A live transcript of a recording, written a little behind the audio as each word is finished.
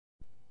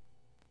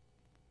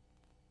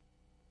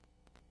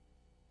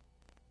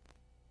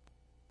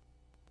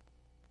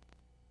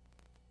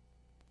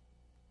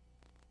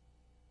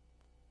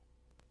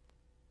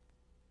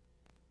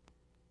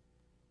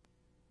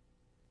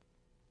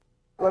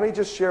Let me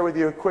just share with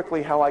you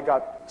quickly how I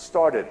got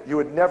started. You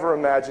would never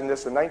imagine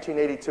this. In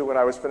 1982, when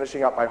I was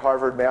finishing up my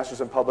Harvard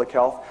Master's in Public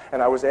Health,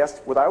 and I was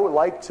asked, would I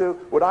like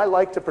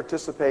to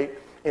participate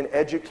in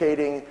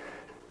educating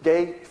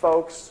gay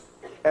folks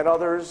and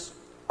others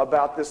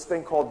about this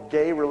thing called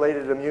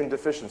gay-related immune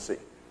deficiency.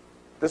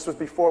 This was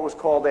before it was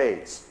called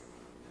AIDS.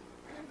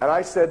 And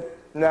I said,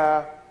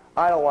 nah,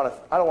 I don't want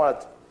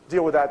to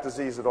deal with that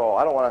disease at all.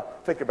 I don't want to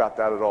think about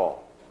that at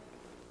all.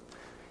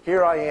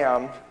 Here I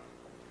am,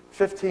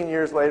 15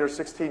 years later,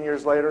 16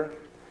 years later,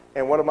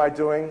 and what am I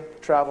doing?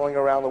 Traveling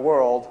around the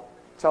world,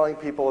 telling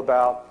people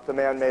about the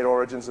man-made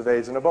origins of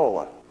AIDS and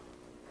Ebola.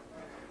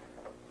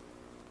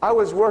 I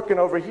was working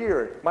over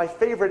here. My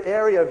favorite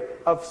area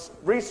of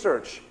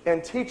research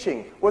and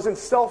teaching was in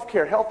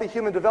self-care, healthy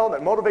human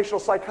development,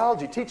 motivational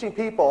psychology, teaching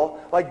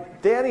people,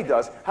 like Danny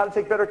does, how to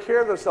take better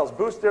care of themselves,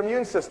 boost their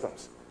immune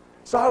systems.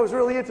 So I was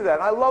really into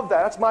that. I love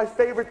that. That's my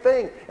favorite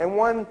thing. And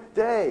one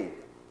day,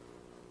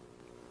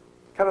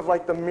 kind of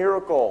like the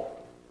miracle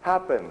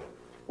happened,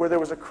 where there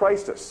was a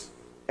crisis,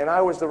 and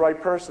I was the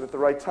right person at the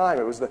right time.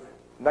 It was the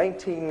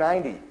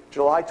 1990,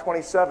 July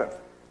 27th.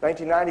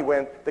 1990,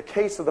 when the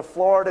case of the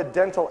Florida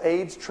dental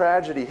AIDS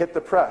tragedy hit the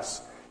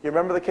press. You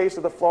remember the case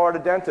of the Florida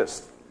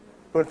dentist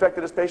who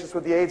infected his patients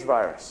with the AIDS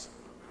virus?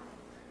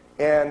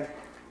 And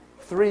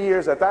 3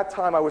 years, at that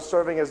time, I was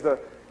serving as the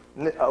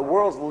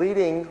world's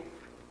leading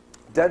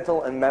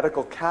dental and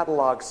medical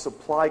catalog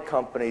supply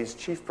company's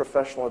chief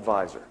professional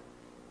advisor.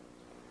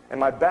 And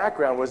my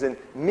background was in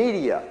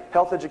media,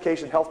 health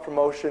education, health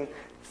promotion,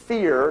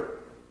 fear,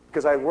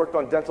 because I worked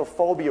on dental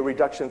phobia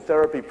reduction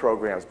therapy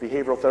programs,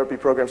 behavioral therapy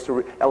programs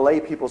to allay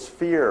people's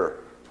fear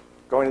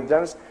going to the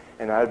dentist.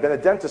 And I had been a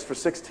dentist for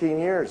 16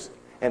 years.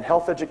 And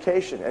health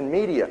education and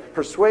media,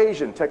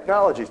 persuasion,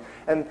 technologies.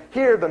 And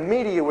here the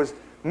media was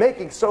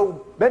making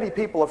so many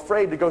people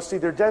afraid to go see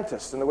their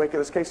dentist in the wake of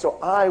this case. So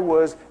I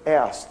was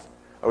asked,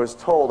 I was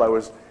told, I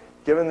was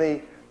given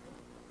the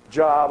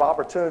job,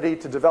 opportunity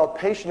to develop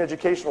patient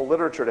educational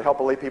literature to help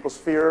allay people's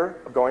fear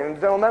of going into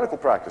dental medical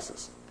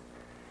practices.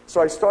 So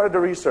I started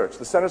to research.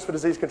 The Centers for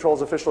Disease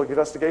Control's official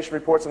investigation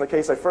reports on the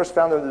case, I first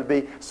found them to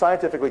be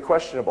scientifically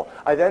questionable.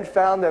 I then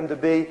found them to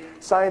be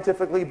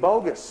scientifically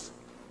bogus.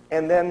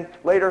 And then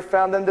later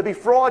found them to be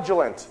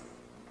fraudulent.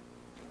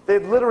 They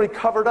had literally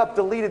covered up,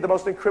 deleted the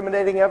most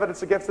incriminating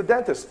evidence against the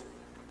dentist,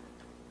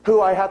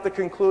 who I had to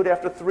conclude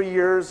after 3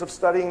 years of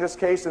studying this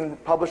case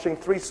and publishing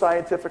 3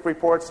 scientific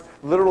reports,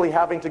 literally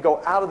having to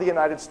go out of the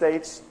United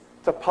States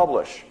to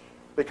publish,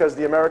 because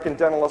the American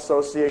Dental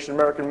Association,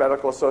 American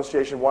Medical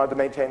Association wanted to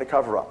maintain a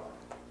cover-up.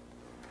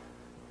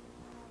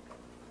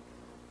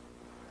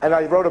 And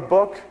I wrote a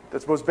book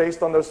that was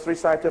based on those 3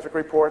 scientific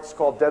reports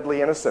called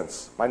Deadly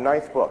Innocence, my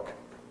 9th book,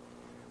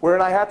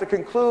 wherein I had to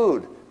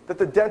conclude that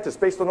the dentist,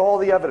 based on all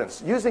the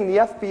evidence, using the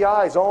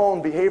FBI's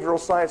own behavioral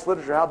science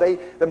literature, how they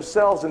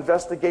themselves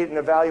investigate and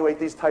evaluate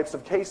these types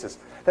of cases,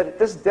 that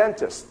this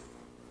dentist,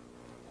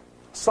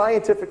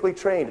 scientifically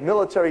trained,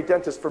 military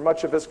dentist for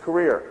much of his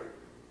career,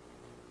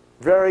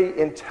 very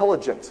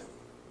intelligent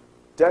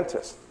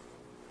dentist,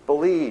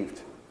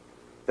 believed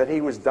that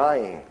he was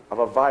dying of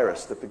a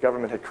virus that the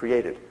government had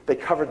created. They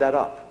covered that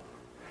up.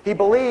 He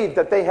believed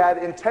that they had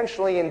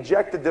intentionally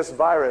injected this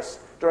virus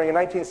during a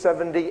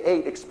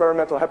 1978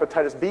 experimental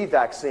hepatitis B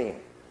vaccine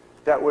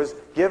that was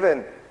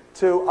given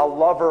to a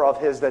lover of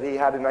his that he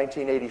had in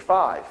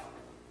 1985.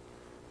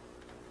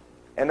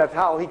 And that's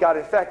how he got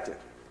infected.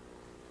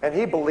 And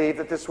he believed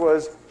that this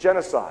was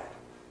genocide.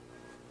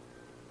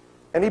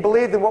 And he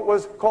believed in what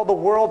was called the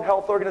World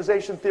Health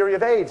Organization theory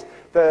of AIDS.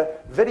 The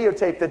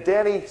videotape that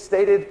Danny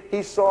stated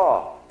he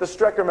saw, the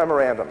Strecker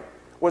Memorandum,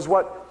 was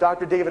what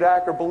Dr. David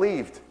Acker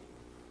believed.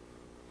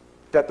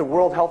 That the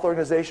World Health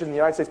Organization, the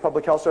United States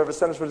Public Health Service,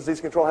 Centers for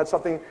Disease Control had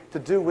something to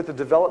do with the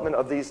development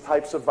of these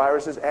types of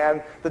viruses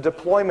and the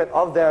deployment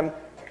of them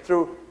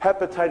through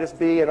hepatitis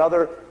B and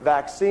other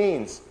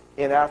vaccines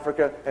in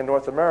Africa and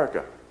North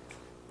America.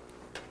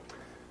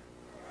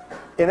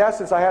 In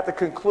essence, I have to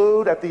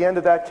conclude at the end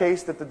of that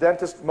case that the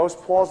dentist most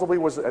plausibly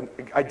was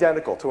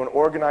identical to an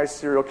organized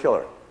serial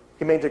killer.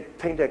 He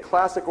maintained a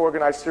classic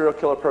organized serial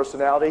killer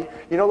personality.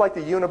 You know, like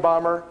the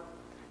Unabomber?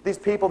 These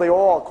people, they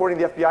all, according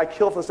to the FBI,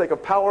 kill for the sake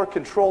of power,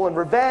 control, and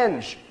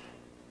revenge.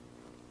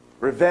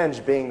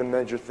 Revenge being the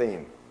major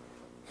theme.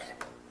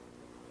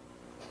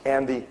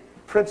 And the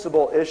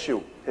principal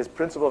issue, his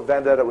principal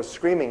vendetta, was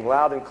screaming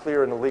loud and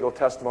clear in the legal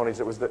testimonies.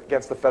 It was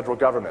against the federal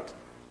government.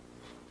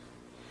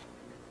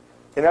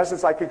 In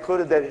essence, I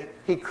concluded that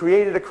he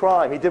created a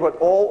crime. He did what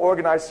all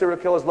organized serial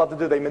killers love to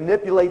do. They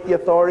manipulate the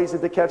authorities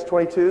into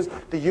catch-22s.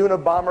 The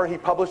Unabomber, he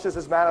publishes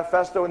his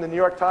manifesto in the New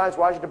York Times,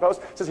 Washington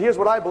Post, says, here's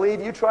what I believe,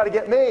 you try to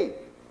get me.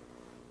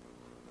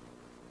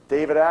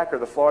 David Acker,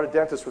 the Florida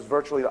dentist, was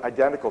virtually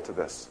identical to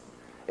this.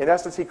 In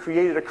essence, he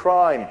created a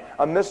crime,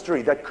 a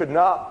mystery that could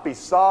not be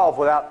solved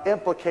without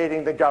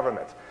implicating the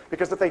government.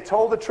 Because if they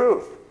told the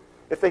truth,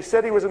 if they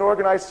said he was an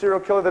organized serial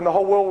killer, then the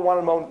whole world would want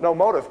to know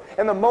motive.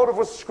 And the motive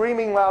was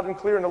screaming loud and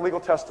clear in the legal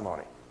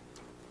testimony,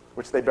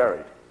 which they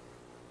buried.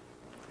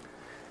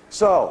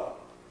 So,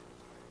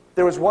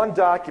 There was one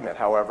document,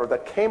 however,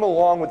 that came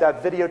along with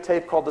that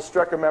videotape called the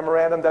Strecker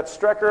Memorandum that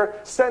Strecker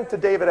sent to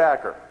David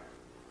Acker.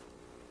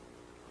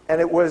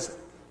 And it was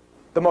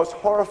the most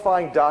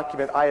horrifying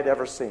document I had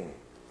ever seen.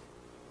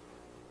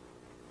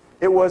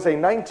 It was a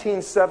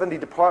 1970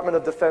 Department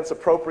of Defense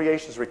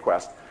appropriations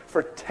request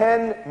for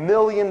 $10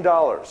 million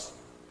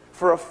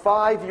for a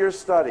 5-year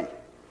study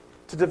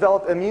to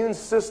develop immune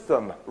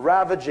system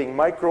ravaging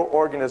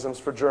microorganisms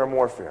for germ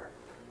warfare.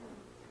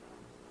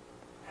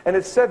 And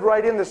it said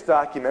right in this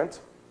document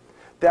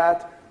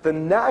that the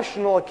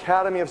National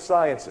Academy of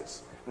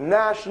Sciences,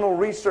 National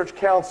Research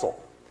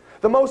Council,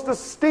 the most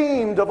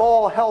esteemed of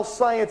all health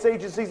science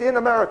agencies in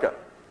America,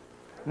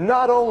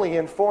 not only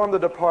informed the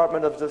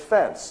Department of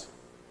Defense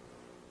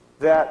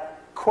that,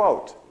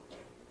 quote,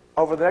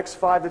 over the next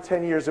 5 to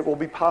 10 years it will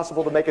be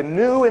possible to make a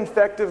new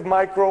infective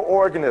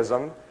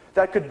microorganism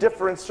that could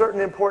differ in certain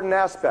important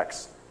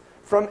aspects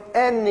from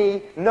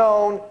any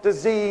known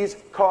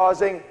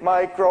disease-causing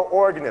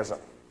microorganism.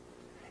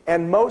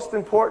 And most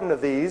important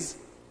of these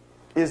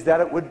is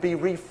that it would be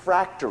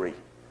refractory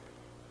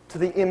to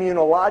the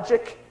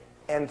immunologic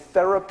and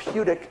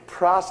therapeutic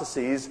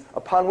processes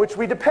upon which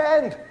we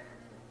depend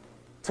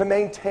to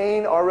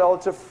maintain our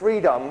relative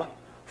freedom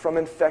from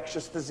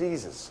infectious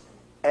diseases.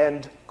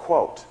 End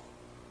quote.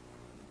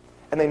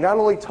 And they not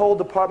only told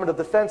the Department of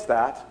Defense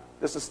that,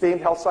 this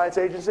esteemed health science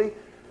agency,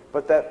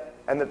 that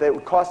it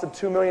would cost them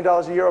 $2 million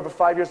a year over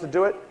 5 years to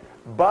do it,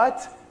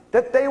 but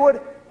that they would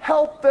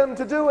help them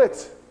to do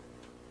it.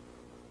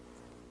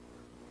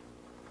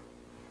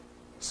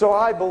 So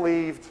I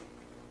believed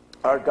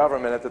our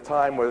government at the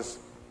time was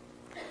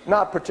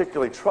not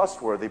particularly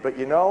trustworthy, but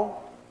you know,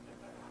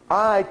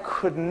 I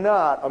could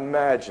not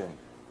imagine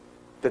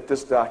that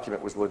this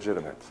document was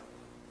legitimate.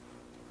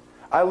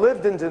 I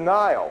lived in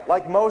denial,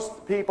 like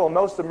most people,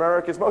 most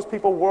Americans, most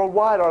people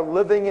worldwide are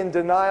living in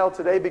denial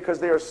today because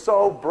they are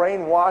so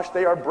brainwashed,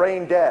 they are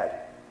brain dead.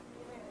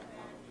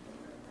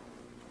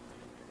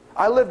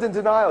 I lived in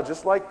denial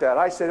just like that.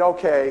 I said,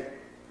 okay,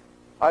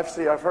 I've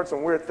heard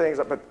some weird things,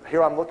 but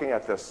here I'm looking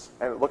at this,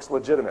 and it looks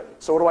legitimate.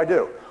 So what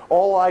do?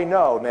 All I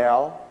know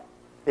now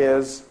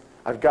is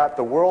I've got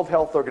the World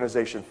Health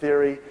Organization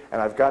theory, and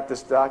I've got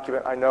this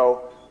document. I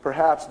know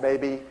perhaps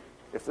maybe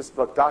if this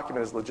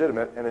document is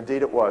legitimate, and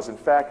indeed it was. In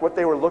fact, what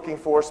they were looking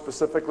for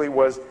specifically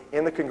was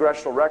in the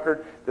congressional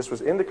record. This was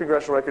in the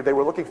congressional record. They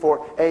were looking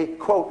for a,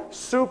 quote,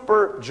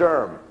 super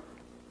germ,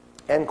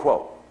 end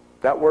quote.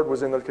 That word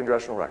was in the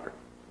congressional record.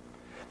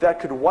 That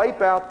could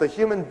wipe out the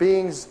human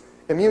being's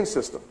immune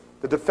system,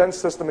 the defense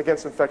system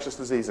against infectious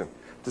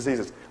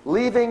diseases,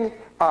 leaving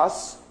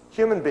us,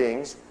 human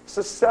beings,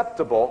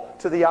 susceptible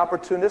to the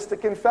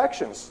opportunistic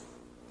infections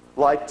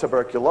like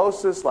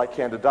tuberculosis, like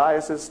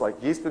candidiasis,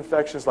 like yeast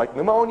infections, like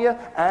pneumonia,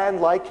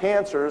 and like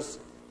cancers.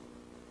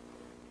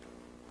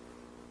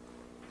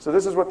 So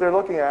this is what they're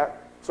looking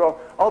at. So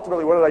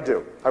ultimately, what did I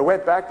do? I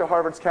went back to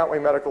Harvard's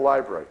Countway Medical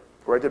Library,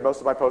 where I did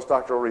most of my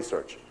postdoctoral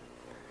research.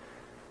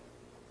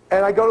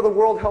 And I go to the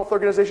World Health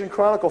Organization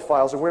Chronicle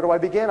files, and where do I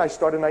begin? I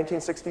start in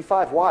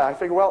 1965. Why? I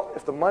figure, well,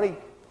 if the money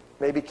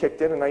maybe kicked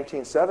in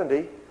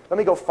 1970, let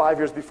me go 5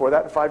 years before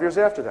that and 5 years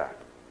after that.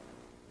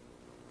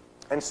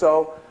 And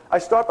so I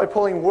start by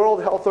pulling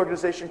World Health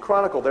Organization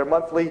Chronicle, their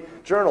monthly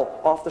journal,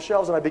 off the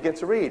shelves, and I begin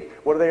to read.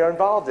 What are they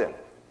involved in?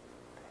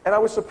 And I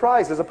was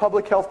surprised, as a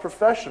public health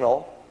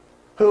professional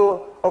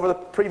who, over the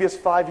previous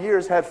 5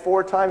 years, had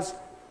 4 times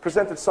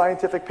presented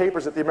scientific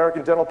papers at the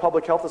American Dental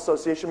Public Health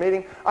Association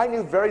meeting, I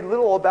knew very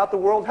little about the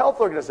World Health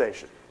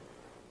Organization.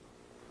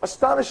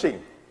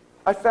 Astonishing.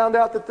 I found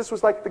out that this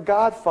was like the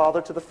godfather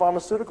to the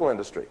pharmaceutical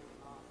industry.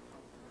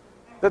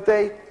 That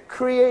they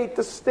create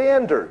the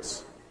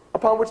standards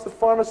upon which the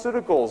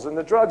pharmaceuticals and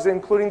the drugs,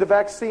 including the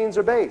vaccines,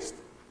 are based.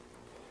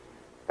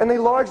 And they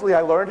largely,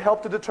 I learned,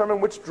 help to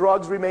determine which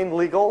drugs remain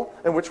legal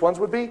and which ones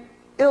would be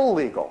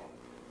illegal.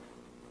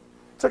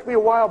 It took me a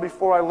while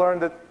before I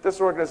learned that this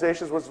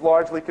organization was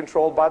largely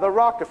controlled by the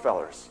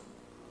Rockefellers.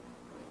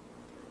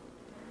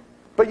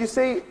 But you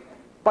see,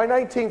 by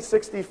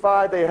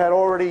 1965, they had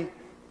already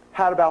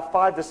had about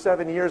 5 to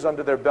 7 years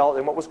under their belt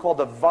in what was called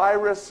the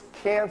Virus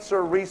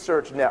Cancer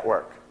Research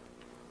Network.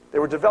 They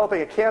were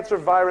developing a cancer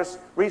virus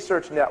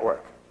research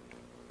network.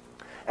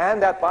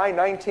 And that by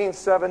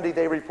 1970,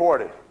 they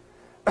reported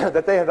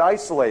that they had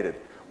isolated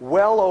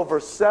well over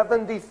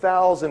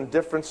 70,000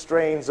 different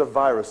strains of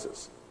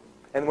viruses.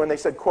 And when they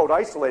said, quote,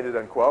 isolated,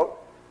 unquote,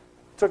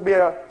 it took me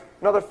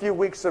another few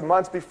weeks and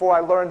months before I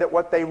learned that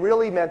what they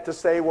really meant to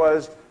say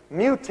was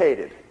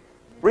mutated,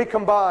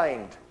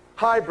 recombined,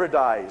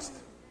 hybridized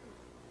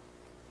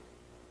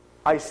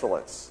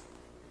isolates.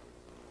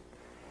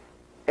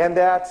 And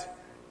that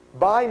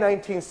by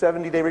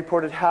 1970, they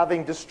reported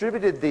having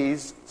distributed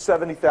these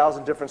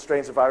 70,000 different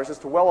strains of viruses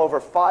to well over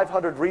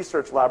 500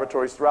 research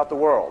laboratories throughout the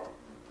world.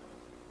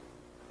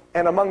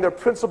 And among their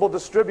principal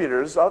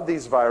distributors of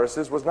these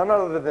viruses was none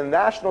other than the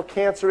National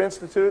Cancer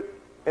Institute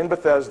in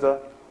Bethesda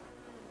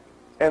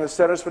and the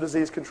Centers for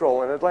Disease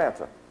Control in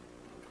Atlanta.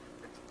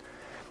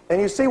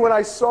 And you see, when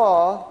I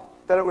saw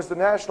that it was the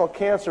National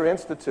Cancer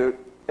Institute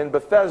in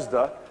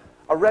Bethesda,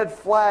 a red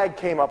flag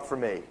came up for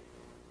me.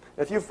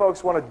 If you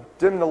folks want to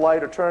dim the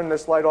light or turn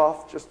this light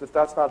off, just if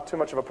that's not too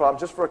much of a problem,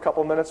 just for a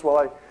couple minutes while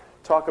I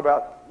talk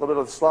about a little bit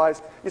of the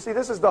slides. You see,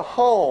 this is the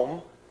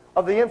home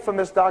of the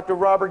infamous Dr.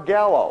 Robert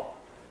Gallo,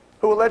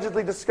 who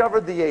allegedly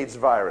discovered the AIDS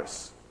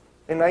virus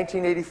in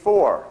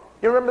 1984.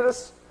 You remember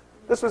this?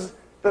 This was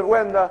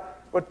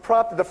what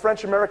prompted the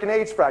French-American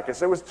AIDS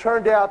fracas. It was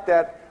turned out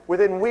that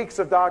within weeks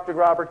of Dr.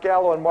 Robert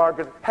Gallo and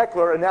Margaret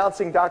Heckler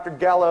announcing Dr.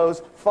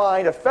 Gallo's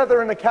find, a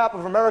feather in the cap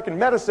of American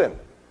medicine,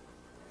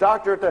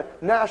 doctor at the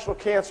National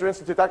Cancer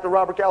Institute, Dr.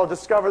 Robert Gallo,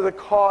 discovered the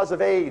cause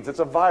of AIDS. It's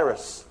a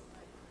virus.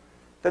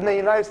 Then the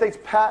United States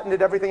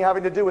patented everything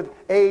having to do with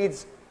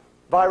AIDS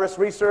virus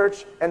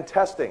research and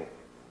testing.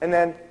 And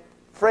then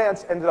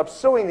France ended up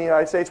suing the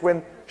United States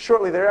when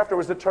shortly thereafter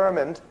was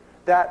determined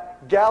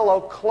that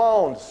Gallo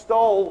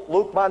stole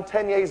Luc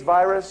Montagnier's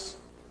virus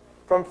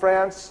from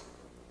France,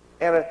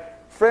 and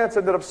France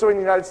ended up suing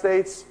the United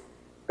States.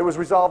 It was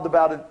resolved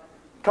about a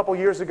couple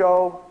years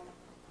ago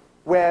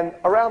when,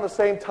 around the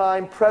same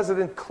time,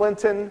 President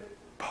Clinton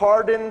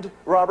pardoned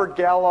Robert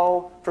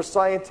Gallo for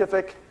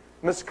scientific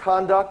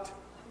misconduct.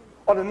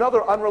 On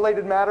another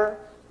unrelated matter,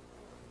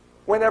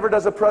 whenever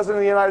does a president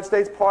of the United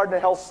States pardon a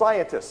health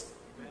scientist?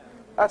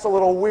 That's a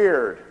little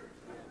weird.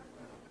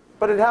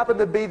 But it happened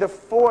to be the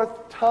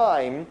 4th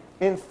time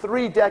in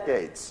 3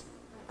 decades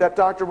that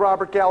Dr.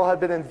 Robert Gallo had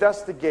been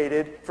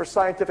investigated for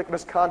scientific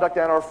misconduct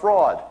and or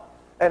fraud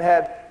and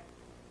had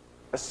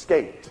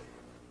escaped,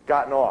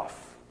 gotten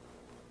off.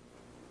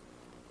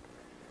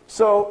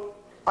 So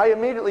I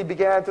immediately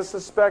began to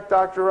suspect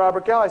Dr.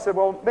 Robert Gallo. I said,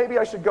 well, maybe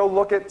I should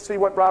go see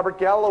what Robert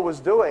Gallo was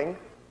doing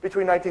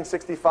between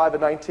 1965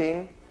 and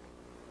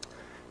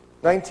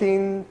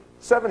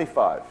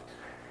 1975.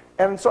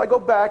 And so I go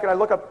back and I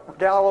look up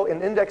Gallo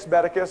in Index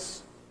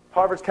Medicus,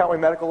 Harvard's Countway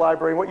Medical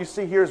Library. And what you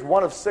see here is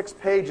one of 6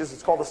 pages.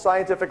 It's called the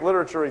Scientific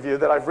Literature Review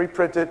that I've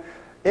reprinted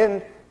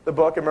in the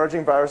book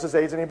Emerging Viruses,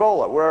 AIDS, and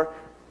Ebola, where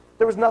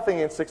there was nothing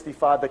in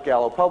 65 that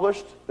Gallo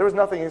published. There was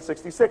nothing in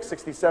 66.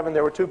 67,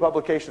 there were 2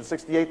 publications.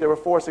 68, there were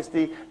 4.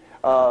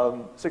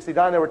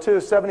 69, there were 2.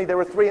 70, there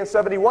were 3. And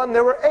 71,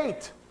 there were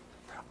 8.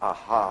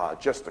 Aha,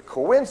 just a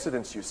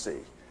coincidence, you see,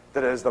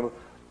 that as the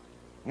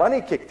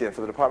money kicked in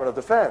for the Department of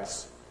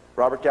Defense,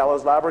 Robert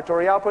Gallo's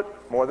laboratory output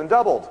more than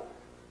doubled.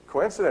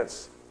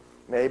 Coincidence?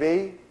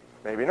 Maybe,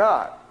 maybe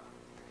not.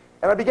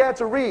 And I began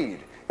to read.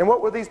 And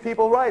what were these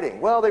people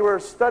writing? Well, they were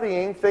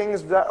studying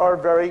things that are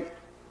very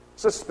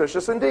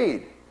suspicious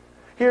indeed.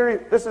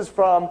 Here, this is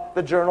from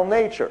the journal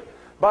Nature.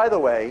 By the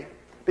way,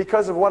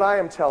 because of what I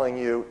am telling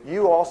you,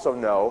 you also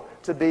know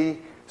to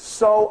be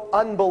so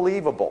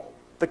unbelievable.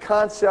 The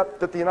concept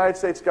that the United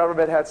States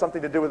government had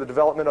something to do with the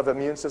development of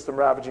immune system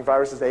ravaging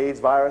viruses, AIDS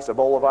virus,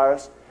 Ebola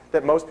virus,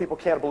 that most people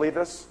can't believe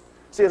this?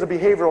 See, as a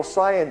behavioral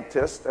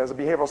scientist, as a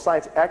behavioral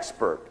science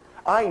expert,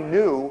 I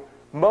knew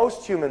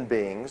most human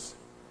beings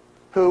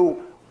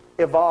who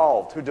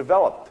evolved, who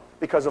developed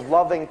because of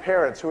loving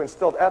parents who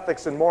instilled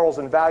ethics and morals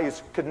and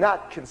values could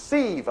not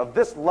conceive of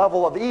this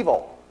level of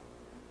evil,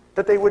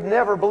 that they would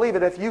never believe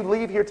it. If you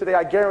leave here today,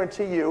 I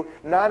guarantee you,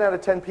 9 out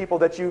of 10 people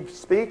that you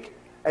speak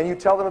and you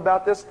tell them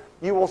about this,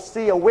 you will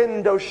see a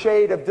window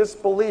shade of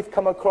disbelief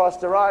come across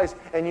their eyes,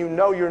 and you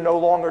know you're no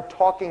longer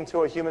talking to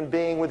a human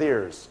being with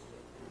ears.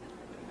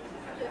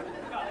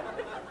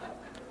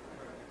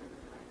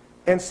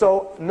 And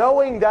so,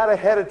 knowing that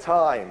ahead of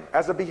time,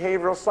 as a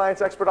behavioral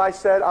science expert, I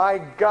said, I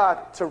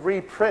got to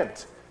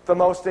reprint the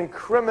most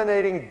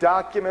incriminating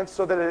documents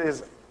so that it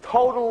is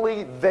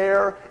totally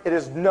there. It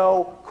is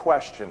no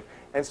question.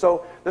 And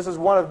so, this is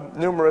one of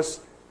numerous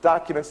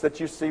documents that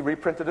you see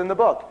reprinted in the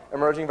book,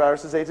 Emerging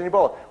Viruses, AIDS, and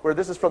Ebola, where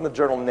this is from the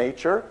journal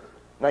Nature,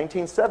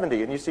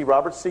 1970. And you see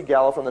Robert C.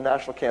 Gallo from the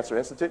National Cancer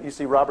Institute. You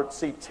see Robert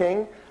C.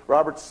 Ting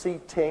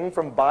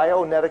from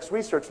Bionetics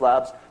Research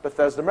Labs,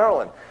 Bethesda,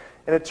 Maryland.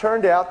 And it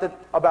turned out that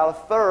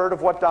about 1/3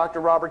 of what Dr.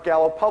 Robert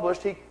Gallo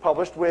published, he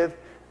published with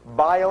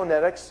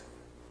Bionetics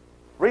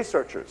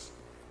researchers.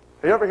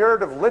 Have you ever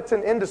heard of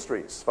Litton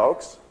Industries,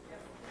 folks?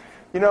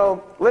 You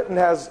know, Litton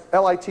has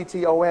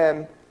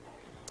Litton.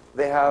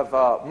 They have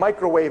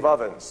microwave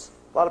ovens.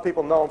 A lot of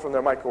people know them from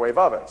their microwave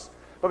ovens.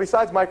 But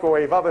besides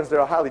microwave ovens, they're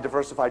a highly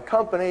diversified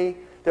company.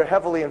 They're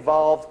heavily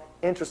involved.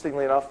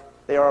 Interestingly enough,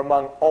 they are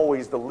among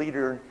always the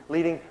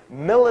leading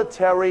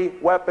military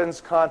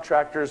weapons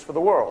contractors for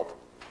the world.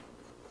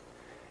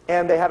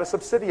 And they had a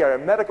subsidiary, a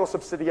medical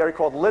subsidiary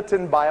called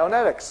Litton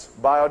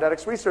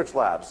Bionetics Research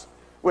Labs,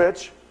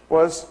 which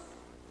was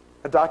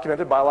a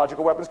documented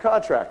biological weapons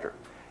contractor.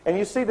 And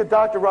you see that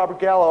Dr. Robert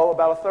Gallo,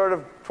 about 1/3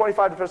 of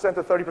 25%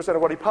 to 30%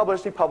 of what he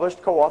published,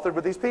 co-authored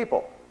with these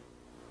people.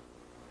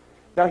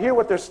 Now here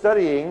what they're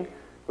studying,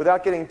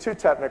 without getting too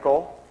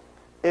technical,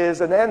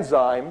 is an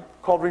enzyme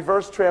called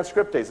reverse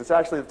transcriptase. It's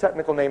actually, the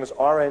technical name is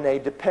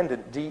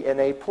RNA-dependent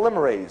DNA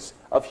polymerase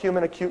of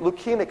human acute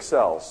leukemic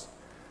cells.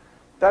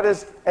 That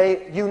is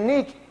a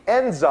unique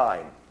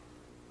enzyme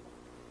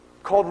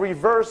called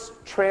reverse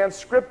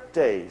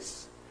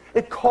transcriptase.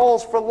 It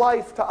calls for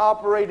life to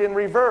operate in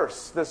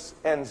reverse, this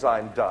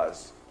enzyme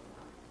does.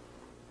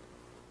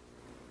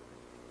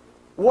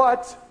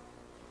 What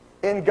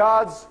in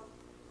God's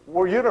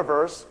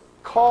universe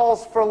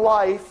calls for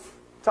life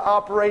to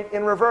operate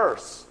in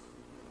reverse?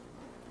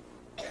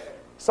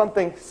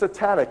 Something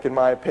satanic, in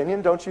my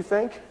opinion, don't you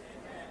think?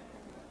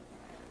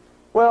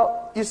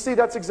 Well, you see,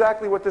 that's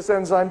exactly what this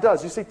enzyme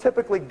does. You see,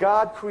 typically,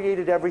 God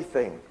created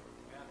everything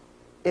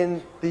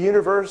in the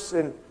universe,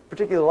 in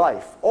particular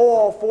life,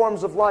 all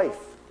forms of life,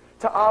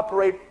 to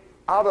operate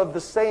out of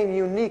the same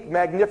unique,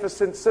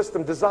 magnificent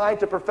system designed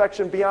to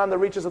perfection beyond the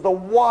reaches of the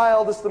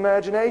wildest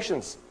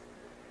imaginations.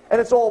 And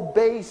it's all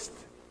based,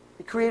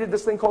 He created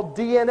this thing called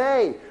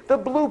DNA, the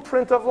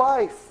blueprint of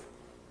life,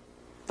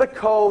 the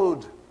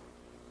code.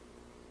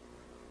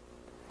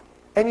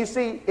 And you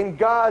see, in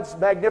God's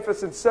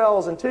magnificent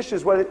cells and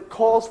tissues, what it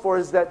calls for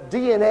is that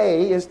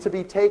DNA is to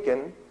be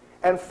taken,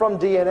 and from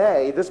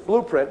DNA, this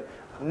blueprint,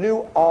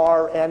 new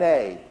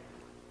RNA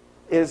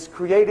is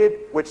created,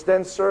 which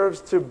then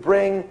serves to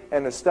bring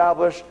and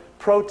establish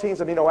proteins,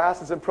 amino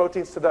acids and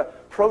proteins to the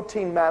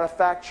protein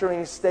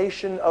manufacturing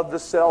station of the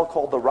cell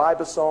called the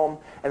ribosome.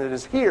 And it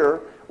is here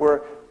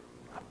where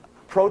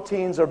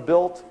proteins are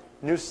built,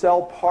 new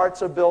cell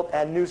parts are built,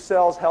 and new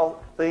cells,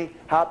 healthy,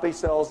 happy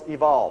cells,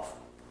 evolve.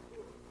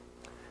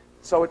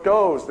 So it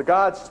goes,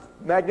 God's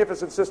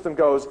magnificent system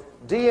goes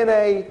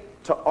DNA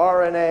to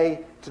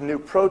RNA to new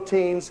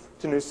proteins,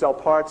 to new cell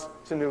parts,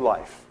 to new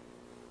life.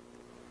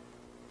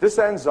 This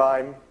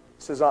enzyme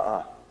says,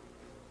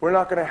 we're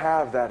not going to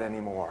have that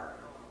anymore.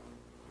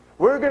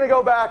 We're going to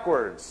go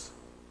backwards.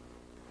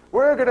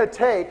 We're going to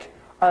take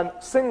a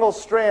single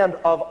strand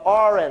of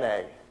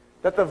RNA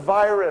that the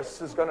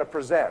virus is going to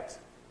present.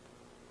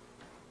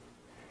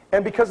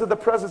 And because of the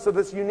presence of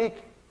this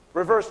unique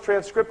reverse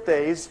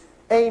transcriptase,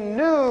 a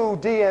new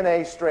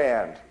DNA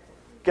strand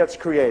gets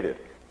created.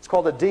 It's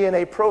called a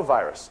DNA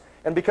provirus.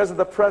 And because of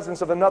the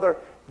presence of another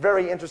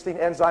very interesting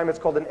enzyme, it's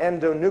called an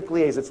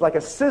endonuclease. It's like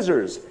a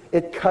scissors.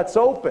 It cuts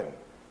open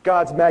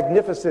God's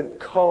magnificent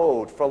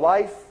code for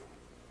life,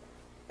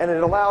 and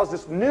it allows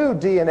this new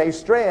DNA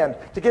strand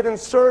to get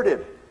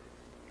inserted.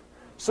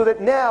 So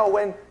that now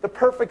when the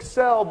perfect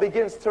cell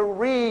begins to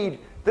read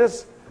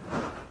this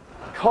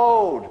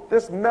code,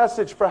 this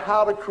message for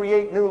how to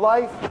create new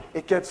life,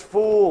 it gets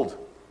fooled.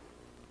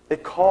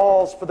 It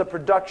calls for the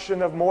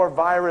production of more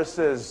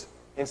viruses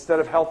instead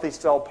of healthy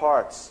cell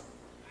parts.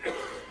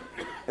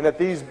 And that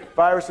these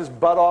viruses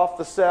butt off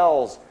the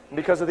cells. And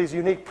because of these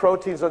unique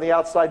proteins on the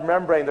outside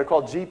membrane, they're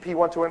called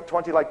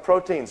GP120-like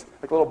proteins,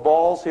 like little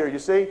balls here, you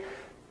see?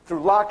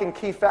 Through lock and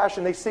key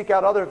fashion, they seek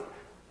out other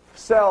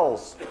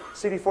cells,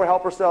 CD4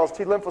 helper cells,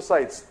 T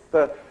lymphocytes,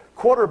 the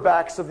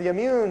quarterbacks of the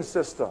immune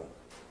system.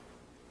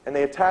 And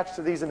they attach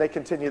to these and they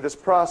continue this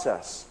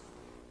process.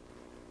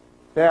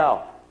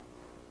 Now,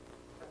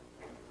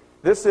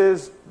 this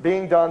is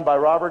being done by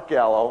Robert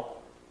Gallo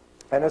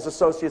and his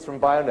associates from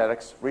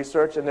Bionetics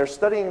Research, and they're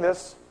studying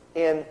this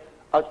in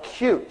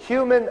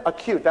human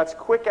acute, that's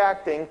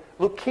quick-acting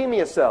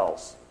leukemia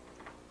cells.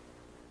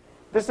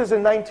 This is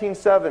in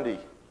 1970,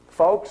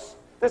 folks.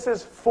 This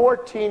is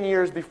 14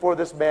 years before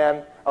this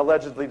man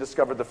allegedly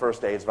discovered the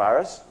first AIDS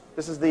virus.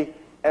 This is the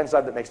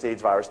enzyme that makes the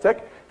AIDS virus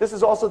tick. This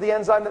is also the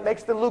enzyme that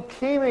makes the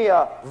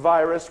leukemia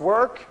virus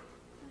work.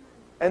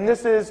 And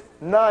this is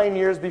 9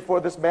 years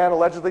before this man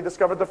allegedly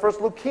discovered the first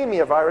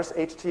leukemia virus,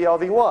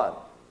 HTLV1.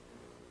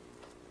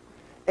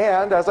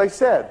 And, as I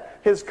said,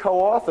 his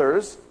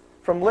co-authors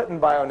from Lytton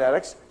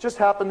Bionetics just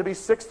happened to be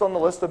 6th on the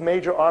list of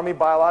major Army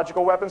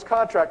biological weapons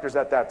contractors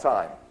at that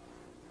time.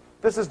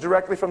 This is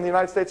directly from the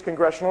United States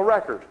Congressional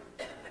Record.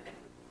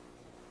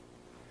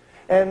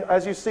 And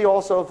as you see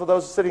also, for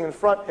those sitting in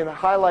front, and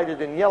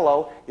highlighted in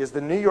yellow, is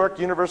the New York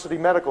University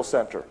Medical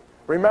Center.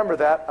 Remember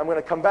that. I'm going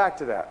to come back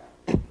to that.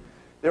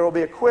 There will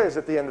be a quiz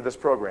at the end of this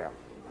program.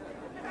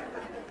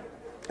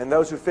 And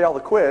those who fail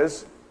the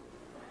quiz,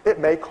 it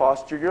may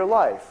cost you your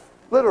life.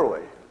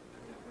 Literally.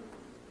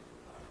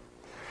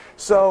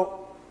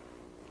 So,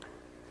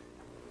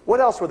 what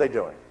else were they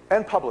doing?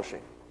 And publishing.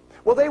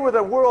 Well, they were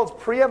the world's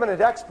preeminent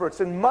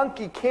experts in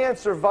monkey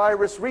cancer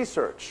virus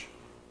research.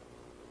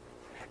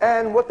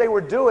 And what they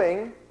were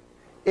doing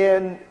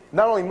in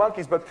not only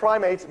monkeys, but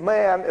primates,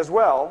 man as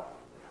well,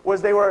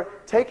 was they were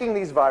taking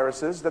these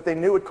viruses that they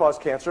knew would cause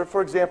cancer.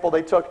 For example,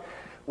 they took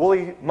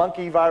woolly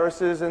monkey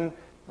viruses and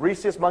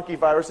rhesus monkey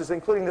viruses,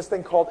 including this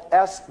thing called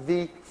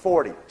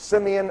SV40,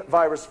 simian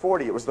virus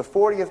 40. It was the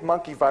 40th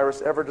monkey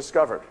virus ever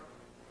discovered.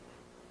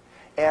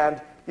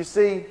 And you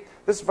see,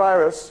 this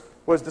virus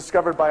was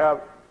discovered by a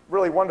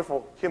really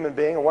wonderful human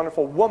being, a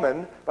wonderful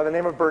woman by the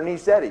name of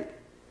Bernice Eddy.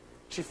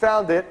 She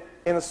found it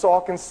in the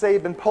Salk and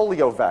Sabin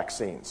polio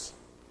vaccines.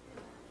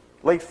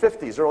 Late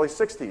 50s, early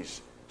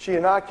 60s. She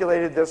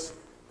inoculated this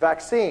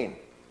vaccine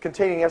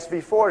containing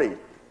SV40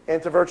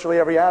 into virtually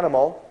every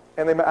animal,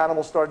 and the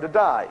animals started to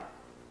die.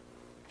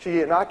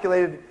 She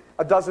inoculated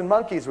a dozen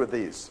monkeys with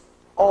these.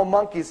 All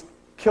monkeys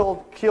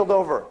keeled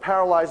over,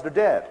 paralyzed or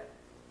dead.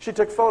 She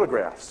took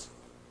photographs.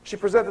 She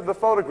presented the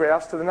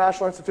photographs to the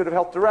National Institute of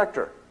Health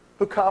director,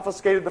 who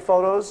confiscated the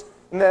photos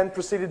and then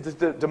proceeded to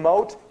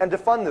demote and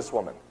defund this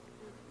woman.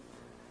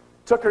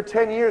 Took her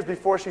 10 years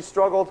before she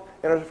struggled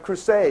in a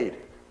crusade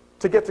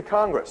to get to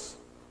Congress.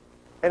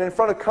 And in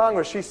front of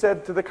Congress, she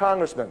said to the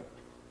congressman,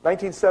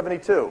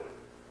 1972,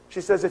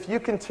 she says, if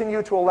you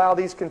continue to allow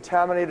these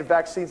contaminated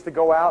vaccines to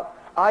go out,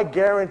 I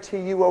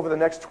guarantee you over the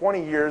next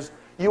 20 years,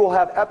 you will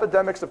have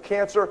epidemics of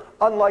cancer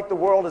unlike the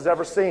world has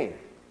ever seen.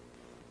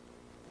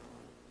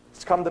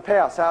 It's come to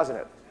pass, hasn't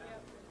it?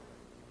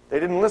 They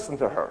didn't listen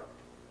to her.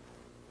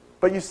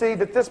 But you see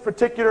that this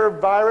particular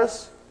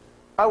virus,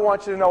 I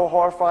want you to know a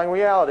horrifying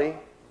reality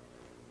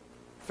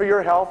for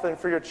your health and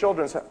for your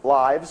children's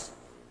lives,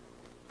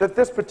 that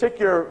this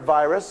particular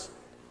virus,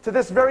 to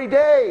this very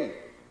day,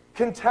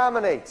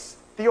 contaminates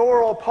the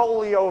oral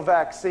polio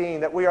vaccine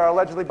that we are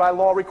allegedly by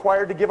law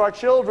required to give our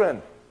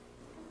children.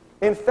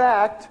 In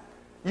fact,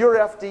 your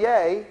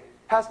FDA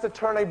has to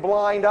turn a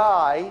blind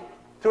eye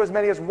to as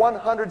many as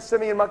 100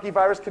 simian monkey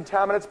virus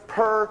contaminants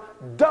per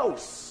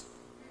dose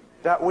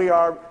that we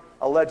are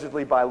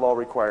allegedly by law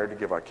required to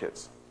give our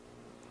kids.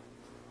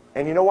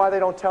 And you know why they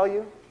don't tell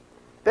you?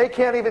 They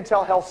can't even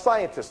tell health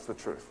scientists the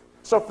truth.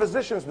 So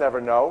physicians never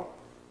know,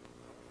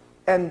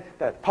 and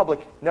the public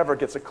never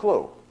gets a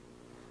clue.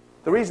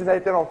 The reason they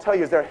don't tell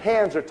you is their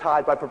hands are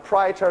tied by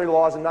proprietary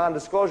laws and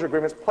non-disclosure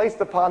agreements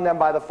placed upon them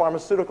by the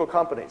pharmaceutical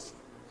companies.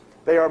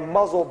 They are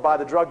muzzled by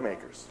the drug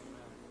makers.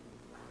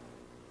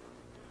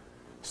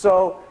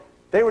 So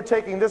they were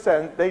taking this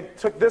end. They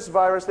took this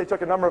virus, they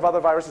took a number of other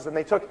viruses, and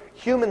they took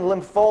human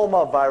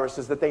lymphoma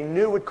viruses that they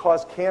knew would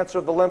cause cancer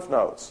of the lymph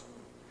nodes.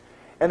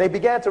 And they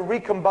began to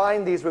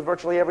recombine these with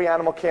virtually every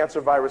animal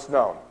cancer virus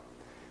known.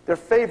 Their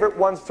favorite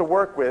ones to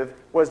work with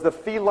was the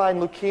feline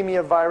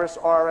leukemia virus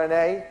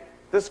RNA.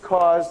 This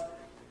caused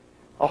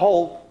a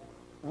whole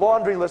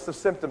laundry list of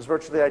symptoms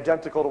virtually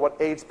identical to what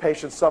AIDS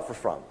patients suffer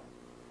from.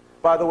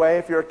 By the way,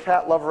 if you're a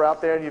cat lover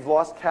out there and you've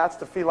lost cats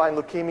to feline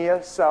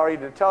leukemia, sorry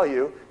to tell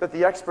you that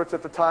the experts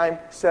at the time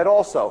said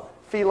also,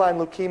 feline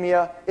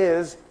leukemia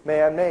is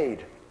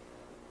man-made.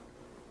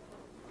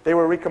 They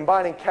were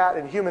recombining cat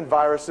and human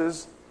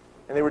viruses,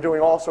 and they were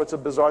doing all sorts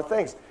of bizarre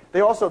things.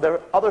 Their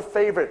other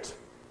favorite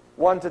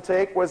one to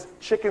take was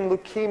chicken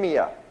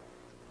leukemia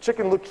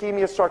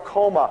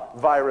sarcoma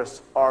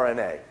virus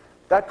RNA.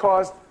 That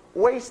caused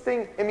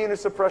wasting,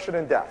 immunosuppression,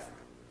 and death.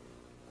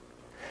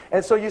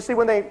 And so you see,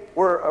 when they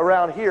were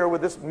around here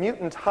with this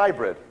mutant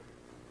hybrid,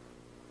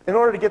 in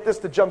order to get this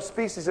to jump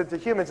species into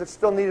humans, it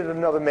still needed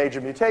another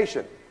major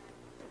mutation.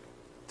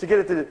 To get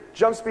it to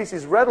jump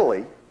species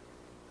readily,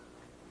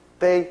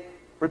 they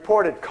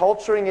reported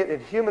culturing it in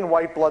human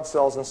white blood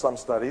cells in some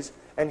studies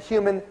and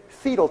human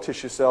fetal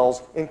tissue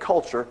cells in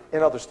culture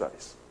in other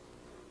studies,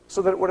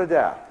 so that it would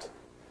adapt.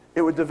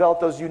 It would develop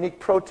those unique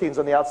proteins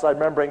on the outside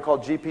membrane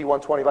called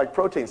GP120-like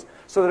proteins,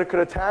 so that it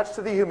could attach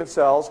to the human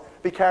cells,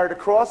 be carried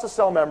across the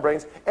cell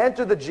membranes,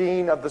 enter the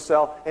gene of the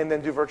cell, and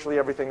then do virtually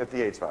everything that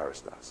the AIDS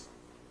virus does.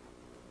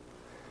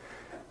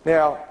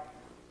 Now,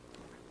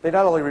 they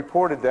not only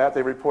reported that,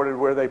 they reported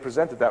where they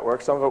presented that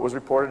work. Some of it was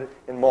reported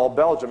in Mol,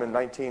 Belgium in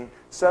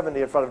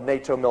 1970 in front of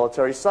NATO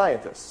military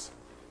scientists.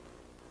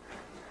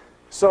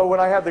 So when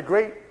I had the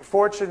great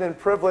fortune and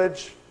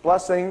privilege,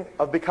 blessing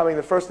of becoming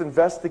the first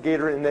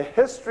investigator in the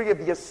history of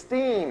the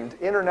esteemed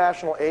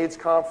International AIDS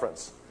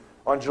Conference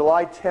on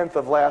July 10th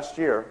of last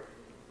year,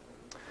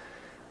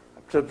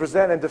 to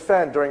present and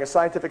defend during a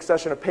scientific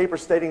session a paper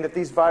stating that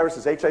these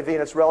viruses, HIV and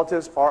its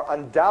relatives, are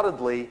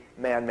undoubtedly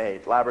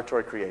man-made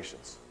laboratory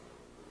creations.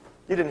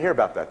 You didn't hear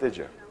about that, did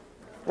you?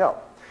 No.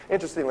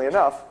 Interestingly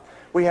enough,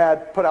 we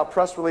had put out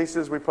press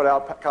releases, we put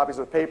out copies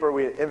of the paper,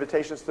 we had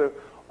invitations to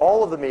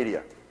all of the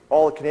media,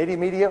 all the Canadian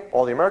media,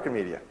 all the American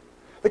media.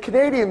 The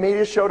Canadian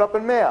media showed up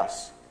en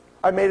masse.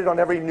 I made it on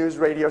every news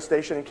radio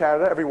station in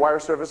Canada, every wire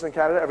service in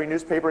Canada, every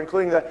newspaper,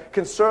 including the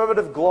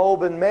conservative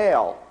Globe and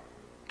Mail,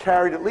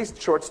 carried at least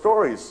short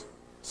stories,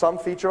 some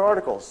feature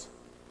articles.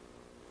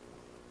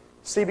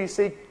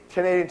 CBC,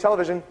 Canadian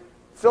television,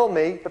 filmed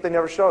me, but they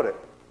never showed it.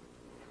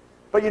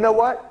 But you know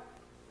what?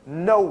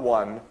 No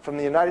one from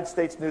the United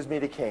States news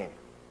media came.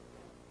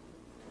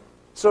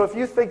 So if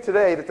you think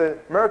today that the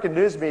American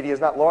news media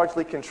is not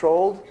largely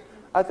controlled,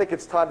 I think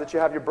it's time that you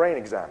have your brain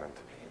examined.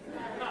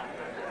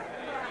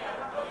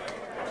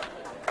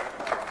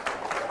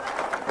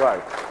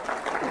 Right.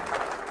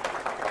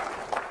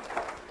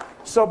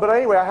 So, but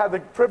anyway, I had the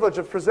privilege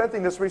of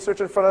presenting this research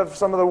in front of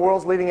some of the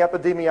world's leading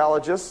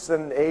epidemiologists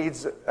and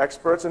AIDS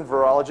experts and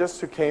virologists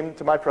who came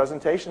to my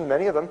presentation,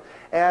 many of them.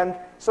 And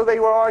so they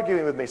were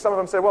arguing with me. Some of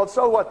them said, well,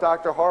 so what,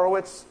 Dr.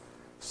 Horowitz?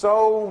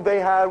 So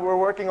were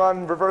working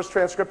on reverse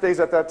transcriptase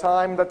at that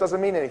time. That doesn't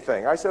mean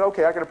anything. I said,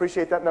 okay, I can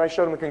appreciate that. And then I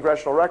showed them the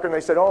congressional record, and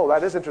they said, oh,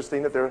 that is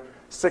interesting that they're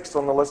 6th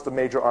on the list of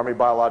major Army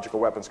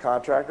biological weapons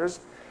contractors.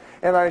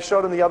 And I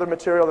showed them the other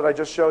material that I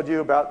just showed you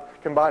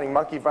about combining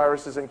monkey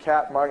viruses and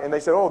cat, and they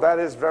said, oh, that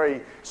is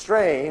very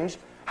strange.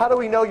 How do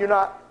we know you're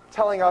not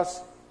telling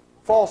us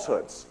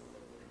falsehoods?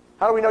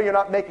 How do we know you're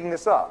not making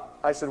this up?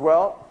 I said,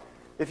 well,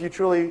 if you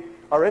truly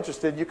are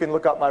interested, you can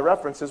look up my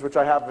references, which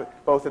I have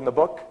both in the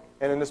book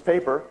and in this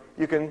paper.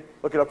 You can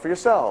look it up for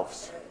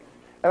yourselves.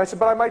 And I said,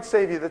 but I might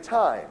save you the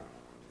time.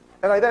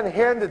 And I then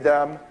handed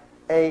them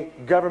a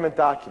government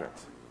document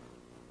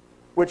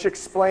which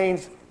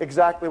explains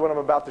exactly what I'm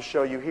about to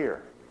show you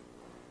here.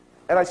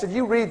 And I said,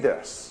 you read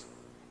this,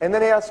 and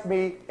then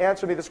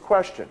answer me this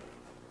question,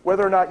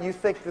 whether or not you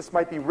think this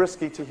might be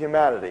risky to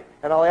humanity.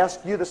 And I'll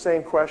ask you the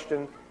same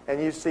question,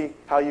 and you see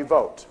how you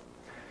vote.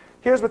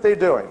 Here's what they're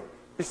doing.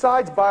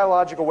 Besides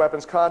biological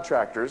weapons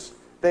contractors,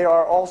 they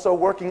are also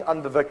working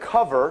under the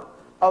cover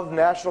of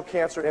National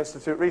Cancer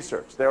Institute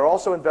research. They're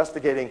also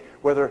investigating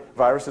whether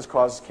viruses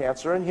cause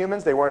cancer in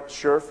humans. They weren't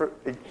sure,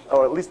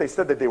 or at least they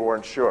said that they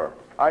weren't sure.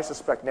 I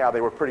suspect now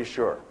they were pretty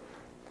sure.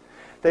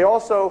 They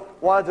also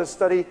wanted to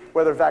study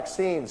whether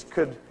vaccines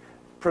could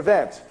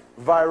prevent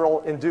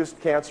viral-induced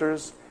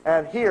cancers.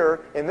 And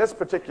here, in this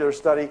particular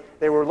study,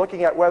 they were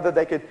looking at whether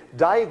they could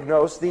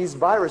diagnose these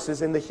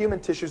viruses in the human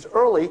tissues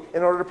early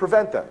in order to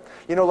prevent them.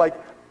 You know, like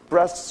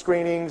breast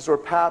screenings or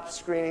pap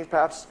screenings,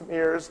 pap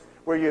smears,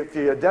 where if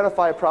you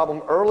identify a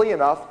problem early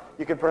enough,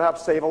 you can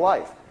perhaps save a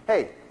life.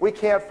 Hey, we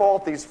can't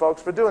fault these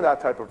folks for doing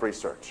that type of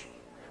research.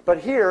 But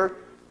here,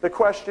 the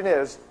question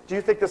is, do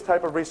you think this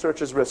type of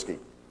research is risky?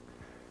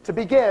 To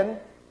begin,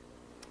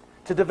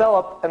 to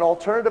develop an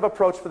alternative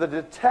approach for the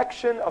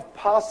detection of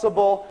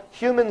possible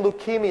human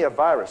leukemia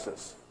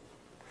viruses.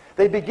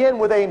 They begin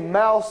with a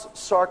mouse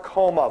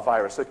sarcoma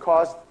virus that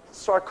caused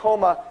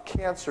sarcoma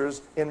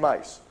cancers in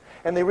mice.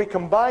 And they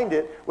recombined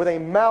it with a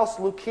mouse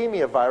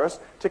leukemia virus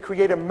to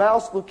create a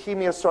mouse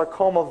leukemia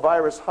sarcoma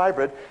virus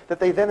hybrid that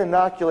they then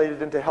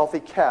inoculated into healthy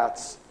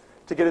cats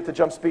to get it to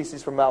jump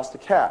species from mouse to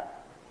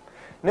cat.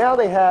 Now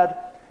they had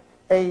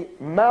a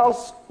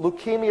mouse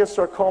leukemia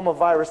sarcoma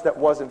virus that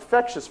was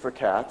infectious for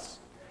cats,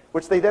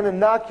 which they then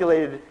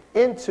inoculated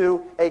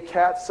into a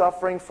cat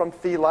suffering from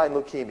feline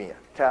leukemia,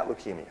 cat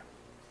leukemia.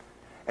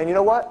 And you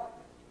know what?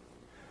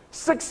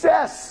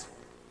 Success!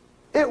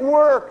 It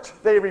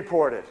worked, they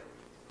reported.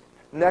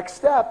 Next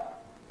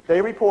step,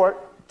 they report,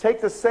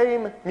 take the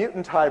same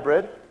mutant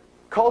hybrid,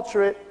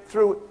 culture it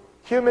through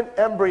human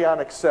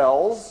embryonic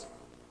cells,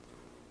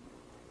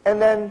 and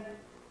then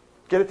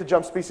get it to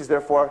jump species,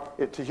 therefore,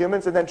 to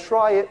humans, and then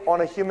try it on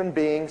a human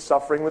being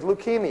suffering with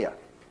leukemia.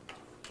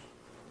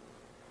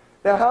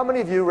 Now, how many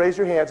of you, raise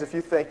your hands if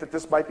you think that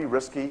this might be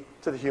risky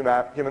to the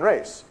human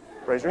race?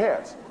 Raise your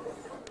hands.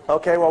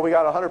 Okay, well, we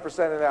got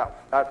 100% in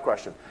that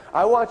question.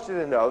 I want you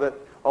to know that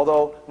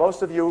although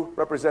most of you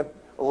represent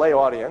a lay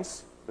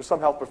audience, there's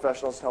some health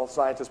professionals, health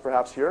scientists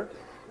perhaps here,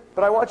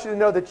 but I want you to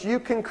know that you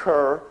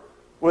concur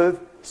with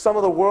some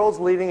of the world's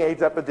leading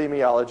AIDS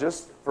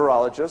epidemiologists,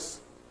 virologists,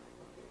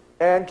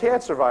 and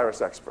cancer virus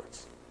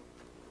experts,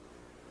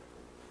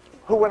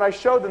 who, when I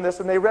showed them this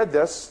and they read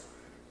this,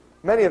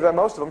 many of them,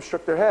 most of them,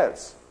 shook their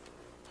heads.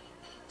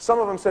 Some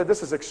of them said,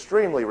 this is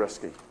extremely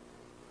risky.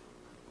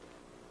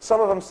 Some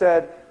of them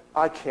said,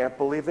 I can't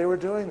believe they were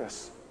doing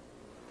this.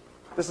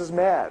 This is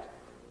mad.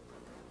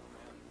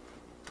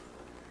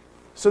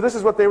 So this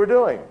is what they were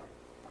doing.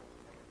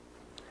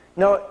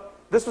 Now,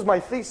 this was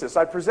my thesis.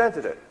 I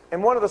presented it.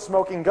 And one of the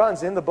smoking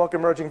guns in the book,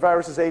 Emerging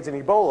Viruses, AIDS, and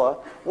Ebola,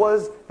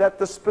 was that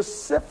the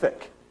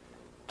specific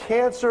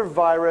cancer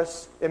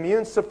virus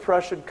immune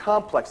suppression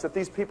complex that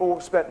these people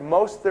spent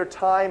most of their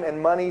time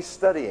and money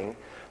studying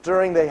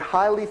during the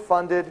highly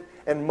funded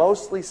and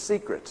mostly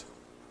secret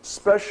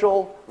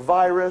special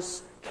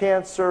virus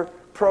cancer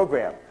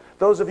program.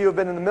 Those of you who have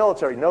been in the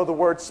military know the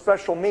word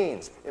special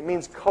means. It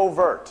means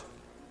covert,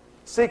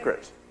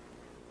 secret,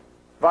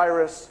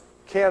 virus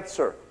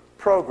cancer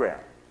program.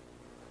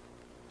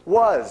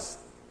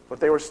 What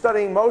they were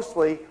studying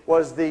mostly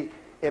was the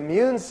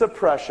immune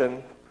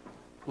suppression,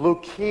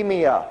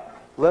 leukemia,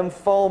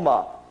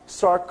 lymphoma,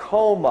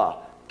 sarcoma,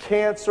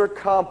 cancer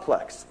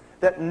complex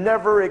that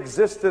never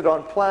existed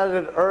on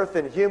planet Earth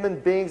in human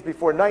beings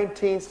before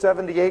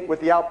 1978 with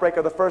the outbreak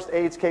of the first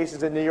AIDS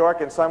cases in New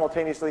York and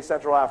simultaneously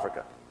Central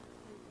Africa.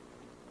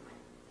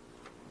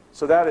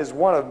 So that is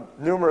one of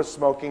numerous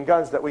smoking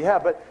guns that we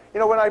have. But, you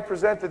know, when I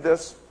presented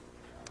this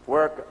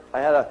work, I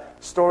had a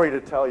story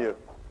to tell you.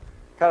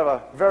 Kind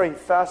of a very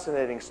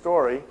fascinating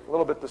story, a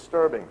little bit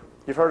disturbing.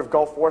 You've heard of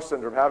Gulf War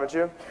syndrome, haven't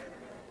you?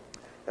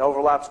 It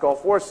overlaps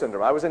Gulf War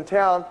syndrome. I was in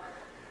town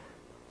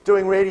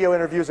doing radio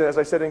interviews, as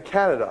I said, in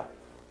Canada.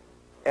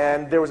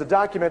 And there was a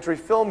documentary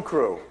film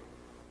crew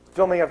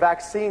filming a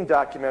vaccine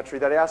documentary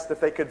that asked if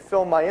they could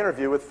film my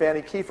interview with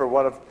Fanny Kiefer,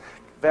 one of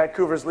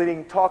Vancouver's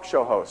leading talk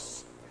show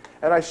hosts.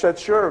 And I said,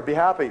 sure, be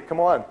happy, come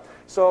on.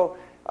 So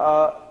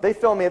they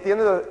filmed me. At the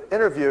end of the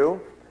interview,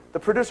 the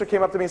producer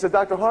came up to me and said,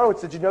 Dr.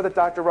 Horowitz, did you know that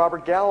Dr.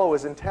 Robert Gallo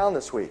is in town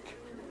this week?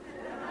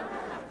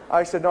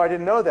 I said, no, I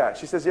didn't know that.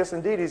 She says, yes,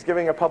 indeed. He's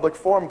giving a public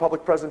forum,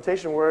 public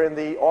presentation, wherein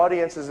the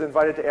audience is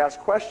invited to ask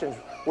questions.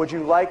 Would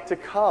you like to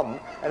come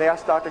and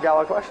ask Dr.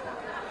 Gallo a question?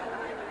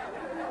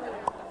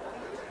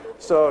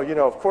 So, you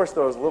know, of course,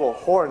 those little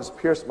horns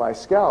pierced my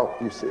scalp,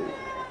 you see.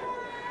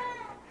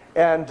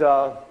 And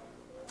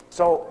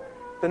so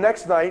the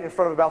next night, in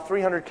front of about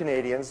 300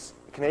 Canadians,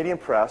 the Canadian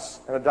press,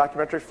 and a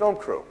documentary film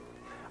crew,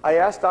 I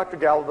asked Dr.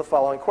 Gallo the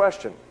following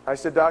question. I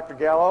said, Dr.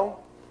 Gallo,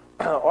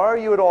 are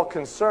you at all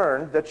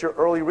concerned that your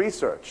early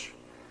research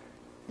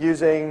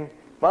using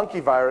monkey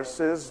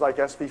viruses like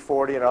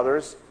SV40 and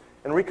others,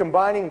 and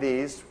recombining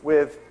these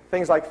with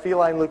things like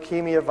feline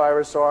leukemia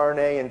virus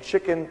RNA and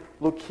chicken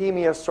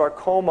leukemia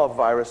sarcoma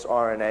virus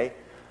RNA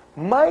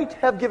might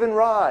have given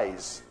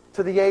rise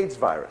to the AIDS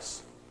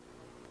virus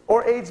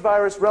or AIDS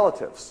virus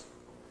relatives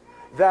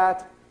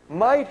that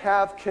might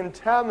have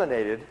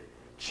contaminated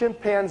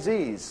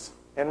chimpanzees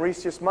and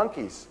rhesus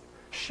monkeys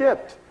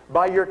shipped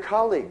by your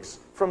colleagues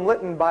from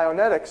Lytton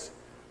Bionetics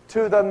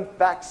to the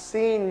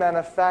vaccine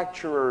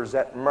manufacturers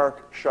at Merck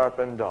Sharp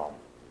and Dohme.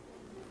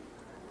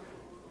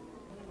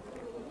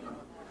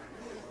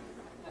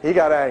 He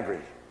got angry.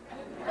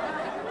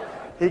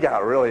 He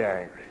got really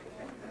angry.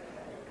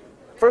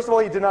 First of all,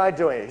 he denied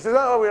doing it. He says,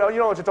 oh, you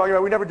know what you're talking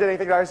about. We never did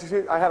anything.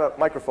 I had a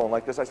microphone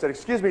like this. I said,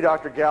 excuse me,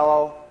 Dr.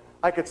 Gallo,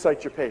 I could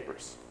cite your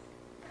papers.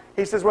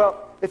 He says,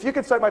 well, if you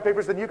could cite my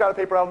papers, then you got a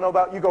paper I don't know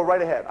about. You go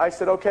right ahead. I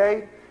said,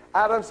 okay.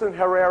 Adamson,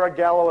 Herrera,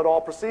 Gallo et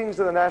al. Proceedings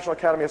of the National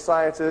Academy of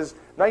Sciences,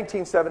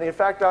 1970. In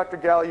fact, Dr.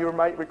 Gallo, you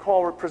might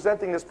recall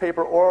presenting this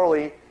paper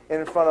orally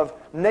in front of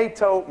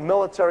NATO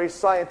military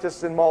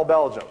scientists in Mol,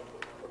 Belgium.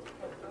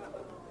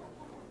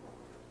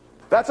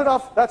 That's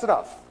enough. That's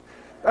enough.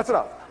 That's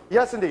enough.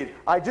 Yes, indeed.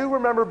 I do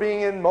remember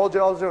being in Mol,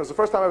 Belgium. It was the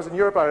first time I was in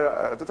Europe.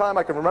 At the time,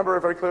 I can remember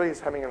it very clearly. He's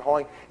hemming and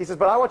hawing. He says,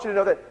 but I want you to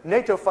know that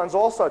NATO funds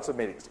all sorts of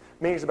meetings.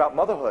 Meetings about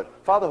motherhood,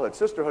 fatherhood,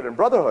 sisterhood, and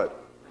brotherhood.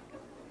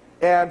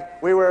 And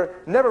we were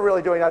never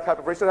really doing that type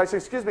of research. I said,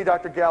 excuse me,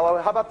 Dr.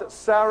 Gallo, how about the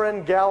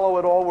Sarin, Gallo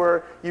et al.,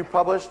 where you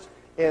published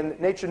in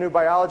Nature New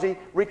Biology,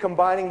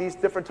 recombining these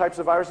different types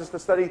of viruses to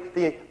study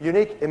the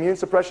unique immune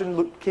suppression,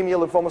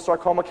 leukemia, lymphoma,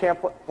 sarcoma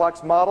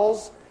complex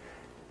models?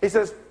 He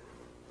says,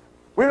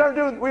 we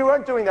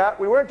weren't doing that.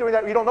 We weren't doing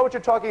that. You don't know what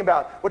you're talking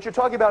about. What you're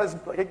talking about is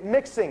like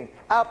mixing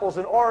apples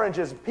and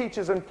oranges,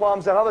 peaches and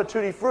plums, and other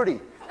tutti frutti.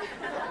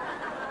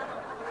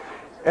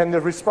 And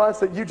the response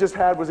that you just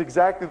had was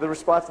exactly the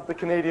response that the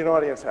Canadian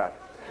audience had.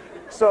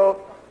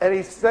 So, and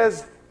he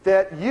says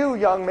that you,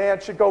 young man,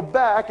 should go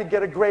back and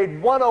get a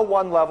grade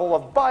 101 level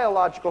of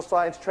biological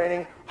science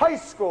training, high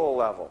school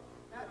level.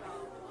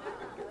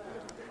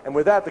 And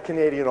with that, the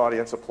Canadian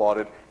audience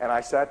applauded, and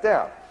I sat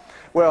down.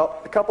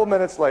 Well, a couple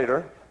minutes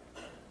later,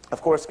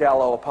 of course,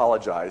 Gallo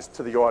apologized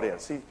to the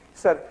audience. He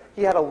said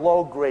he had a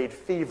low-grade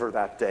fever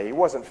that day. He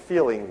wasn't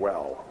feeling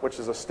well, which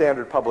is a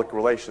standard public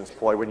relations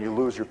ploy when you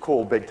lose your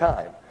cool big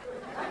time.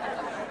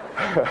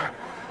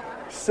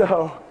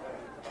 So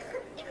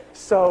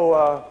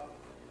a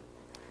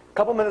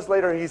couple minutes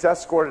later, he's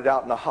escorted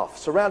out in a huff,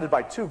 surrounded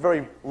by two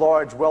very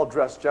large,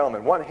 well-dressed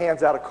gentlemen. One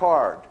hands out a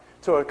card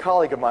to a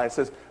colleague of mine and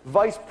says,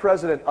 Vice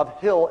President of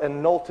Hill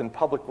and Knowlton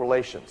Public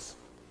Relations.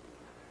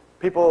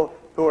 People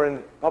who are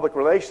in public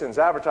relations,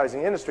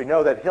 advertising industry,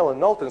 know that Hill and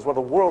Knowlton is one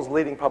of the world's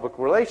leading public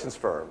relations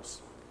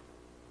firms.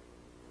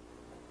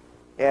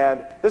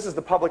 And this is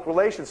the public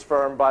relations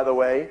firm, by the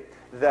way,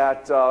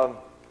 that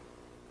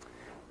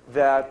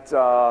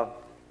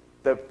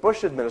the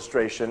Bush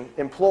administration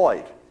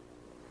employed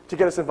to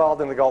get us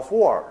involved in the Gulf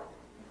War.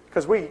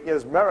 Because we,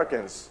 as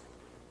Americans,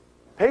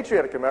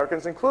 patriotic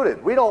Americans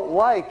included, we don't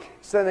like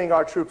sending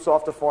our troops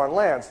off to foreign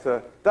lands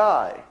to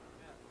die.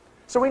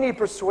 So we need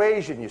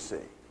persuasion, you see.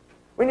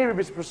 We need to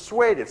be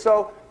persuaded.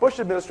 So Bush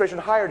administration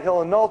hired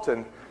Hill and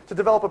Knowlton to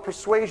develop a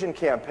persuasion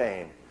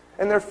campaign.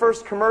 And their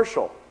first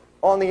commercial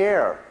on the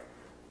air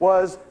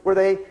was where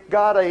they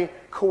got a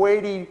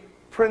Kuwaiti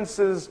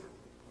prince's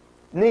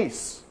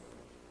niece.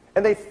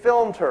 And they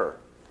filmed her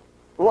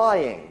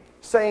lying,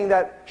 saying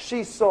that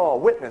she saw,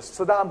 witnessed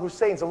Saddam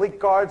Hussein's elite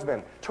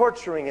guardsmen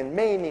torturing and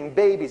maiming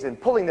babies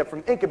and pulling them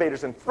from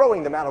incubators and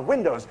throwing them out of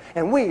windows.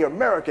 And we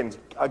Americans,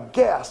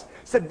 aghast,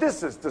 said,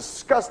 this is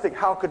disgusting.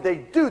 How could they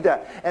do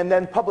that? And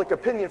then public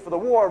opinion for the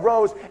war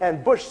rose,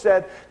 and Bush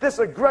said, this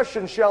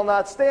aggression shall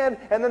not stand.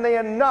 And then they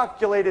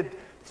inoculated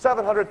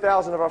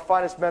 700,000 of our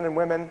finest men and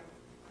women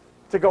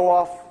to go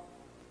off.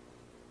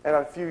 And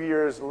a few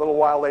years, a little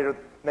while later,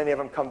 many of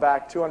them come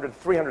back. 200,000,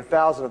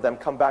 300,000 of them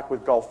come back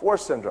with Gulf War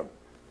syndrome.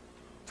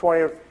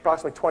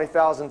 Approximately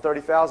 20,000,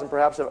 30,000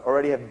 perhaps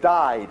already have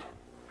died.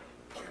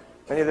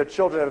 Many of their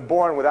children have been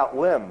born without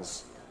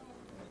limbs.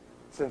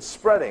 It's been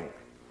spreading.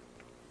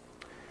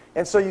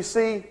 And so you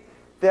see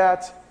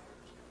that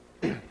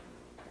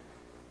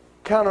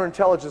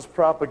counterintelligence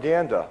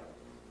propaganda,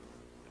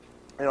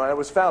 and it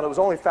was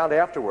only found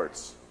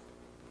afterwards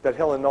that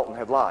Hill and Knowlton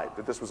had lied,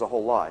 that this was a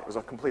whole lie. It was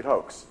a complete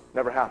hoax.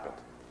 Never happened.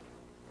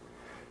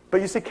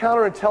 But you see,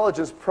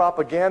 counterintelligence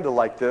propaganda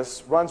like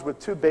this runs with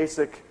two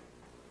basic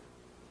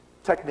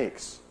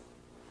techniques.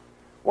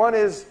 One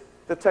is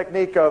the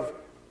technique of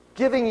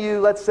giving you,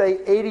 let's say,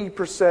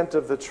 80%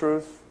 of the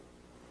truth,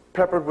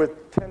 peppered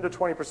with 10 to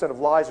 20% of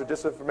lies or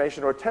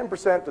disinformation, or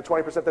 10% to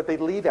 20% that they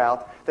leave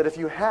out, that if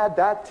you had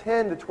that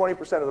 10 to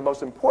 20% of the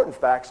most important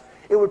facts,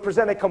 it would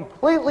present a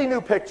completely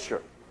new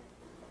picture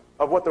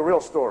of what the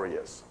real story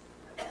is.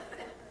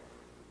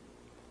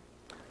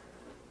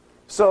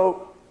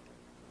 So,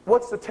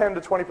 what's the 10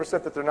 to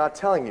 20% that they're not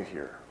telling you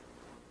here?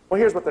 Well,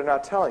 here's what they're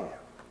not telling you.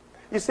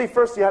 You see,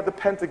 first you have the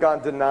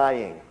Pentagon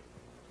denying.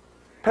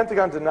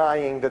 Pentagon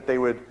denying that they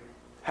would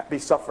be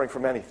suffering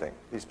from anything,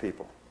 these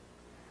people.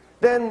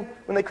 Then,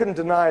 when they couldn't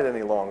deny it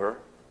any longer,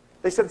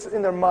 they said it's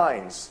in their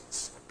minds.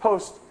 It's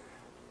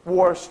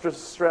post-war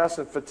stress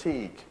and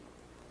fatigue.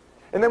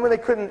 And then when they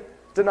couldn't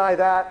deny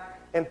that,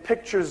 and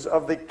pictures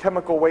of the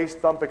chemical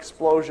waste dump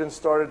explosion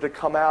started to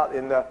come out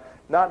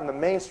not in the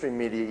mainstream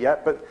media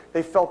yet, but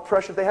they felt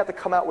pressured. They had to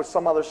come out with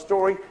some other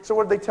story. So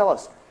what did they tell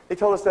us? They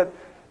told us that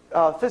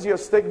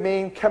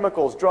physiostigmine,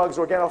 chemicals, drugs,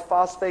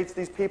 organophosphates,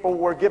 these people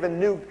were given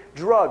new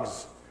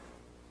drugs,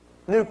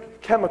 new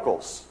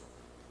chemicals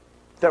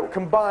that were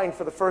combined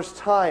for the first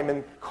time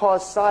and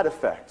caused side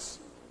effects.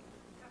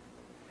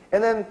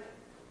 And then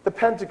the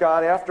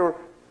Pentagon, after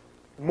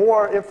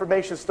more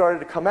information started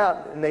to come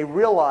out, and they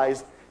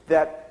realized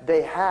that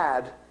they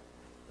had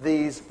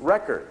these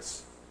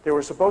records. They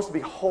were supposed to be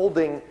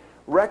holding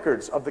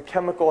records of the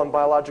chemical and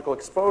biological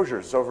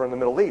exposures over in the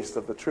Middle East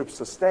that the troops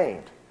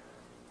sustained.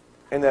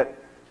 And that,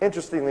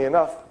 interestingly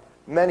enough,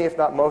 many, if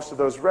not most of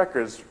those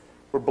records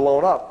were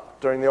blown up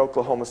during the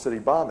Oklahoma City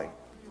bombing.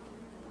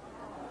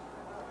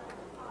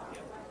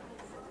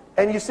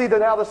 And you see that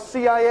now the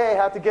CIA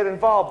had to get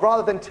involved.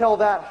 Rather than tell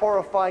that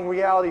horrifying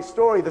reality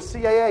story, the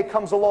CIA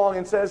comes along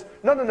and says,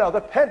 no, no, no,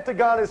 the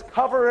Pentagon is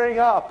covering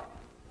up.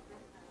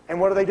 And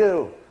what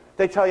do?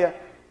 They tell you,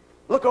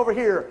 look over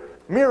here,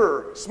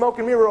 mirror, smoke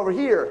and mirror over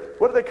here.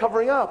 What are they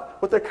covering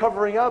up? What they're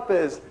covering up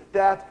is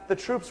that the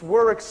troops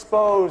were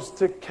exposed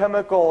to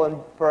chemical and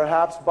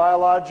perhaps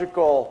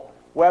biological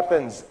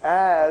weapons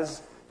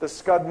as the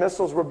Scud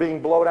missiles were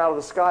being blown out of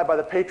the sky by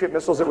the Patriot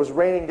missiles. It was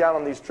raining down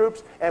on these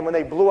troops, and when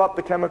they blew up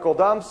the chemical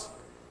dumps,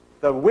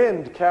 the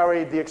wind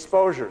carried the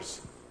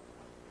exposures.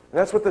 And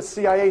that's what the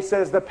CIA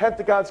says. The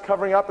Pentagon's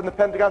covering up, and the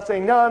Pentagon's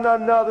saying, no, no,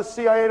 no, the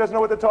CIA doesn't know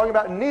what they're talking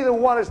about. And neither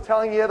one is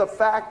telling you the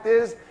fact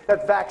is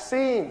that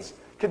vaccines,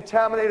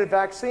 contaminated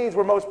vaccines,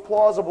 were most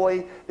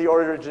plausibly the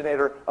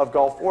originator of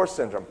Gulf War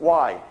syndrome.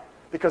 Why?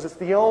 Because it's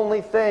the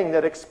only thing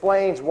that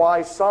explains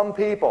why some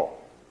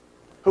people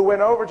who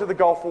went over to the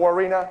Gulf War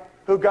arena,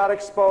 who got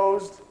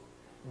exposed,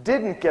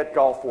 didn't get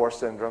Gulf War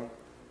syndrome,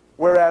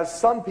 whereas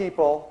some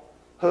people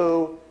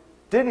who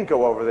didn't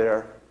go over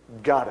there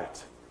got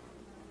it.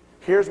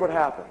 Here's what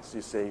happens,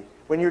 you see.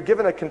 When you're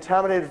given a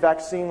contaminated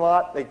vaccine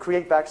lot, they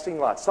create vaccine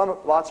lots. Some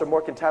lots are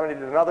more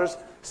contaminated than others.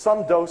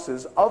 Some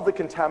doses of the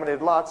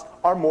contaminated lots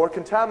are more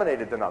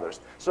contaminated than others.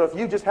 So if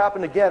you just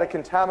happen to get a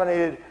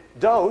contaminated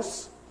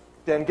dose,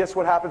 then guess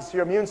what happens to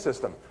your immune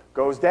system?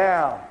 Goes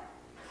down.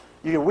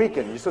 You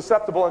weaken. You're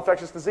susceptible to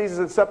infectious diseases,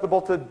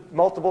 susceptible to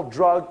multiple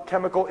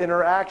drug-chemical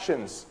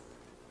interactions.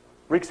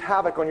 Wreaks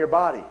havoc on your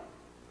body.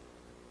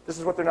 This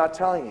is what they're not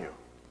telling you.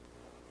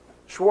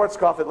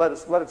 Schwarzkopf had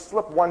let it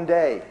slip one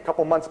day, a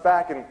couple months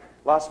back in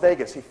Las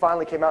Vegas. He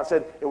finally came out and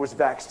said it was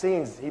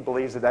vaccines, he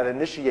believes, that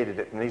initiated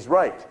it, and he's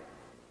right.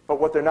 But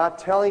what they're not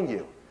telling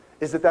you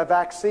is that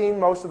vaccine,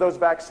 most of those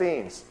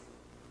vaccines,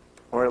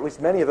 or at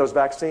least many of those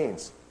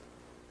vaccines,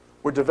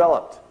 were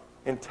developed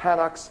in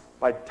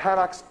by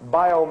Tanox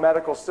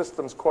Biomedical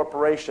Systems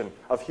Corporation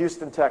of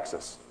Houston,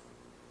 Texas,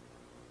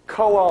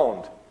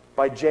 co-owned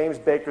by James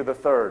Baker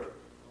III,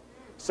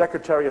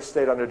 Secretary of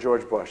State under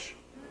George Bush.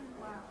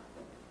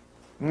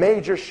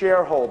 Major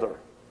shareholder,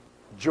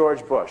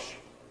 George Bush.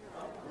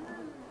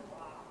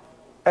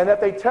 And that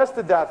they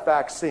tested that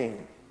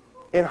vaccine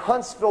in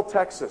Huntsville,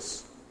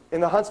 Texas, in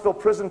the Huntsville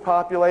prison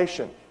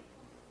population.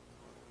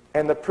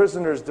 And the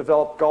prisoners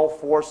developed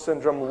Gulf War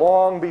syndrome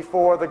long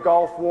before the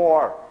Gulf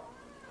War.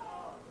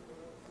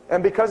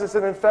 And because it's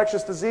an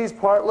infectious disease,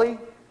 partly,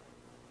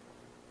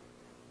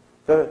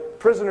 the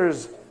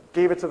prisoners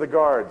gave it to the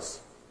guards.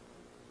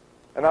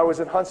 And I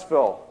was in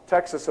Huntsville,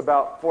 Texas,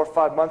 about 4 or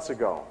 5 months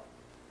ago.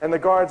 And the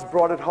guards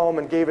brought it home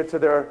and gave it to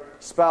their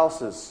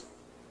spouses.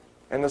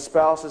 And the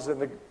spouses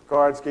and the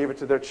guards gave it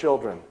to their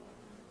children.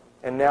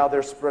 And now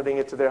they're spreading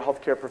it to their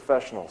healthcare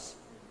professionals.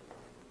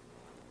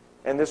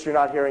 And this you're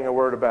not hearing a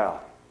word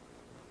about.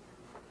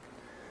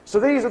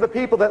 So these are the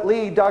people that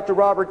lead Dr.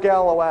 Robert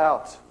Gallo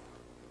out.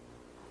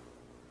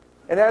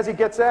 And as he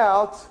gets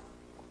out,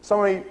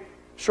 somebody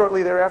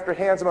shortly thereafter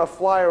hands him a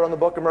flyer on the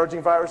book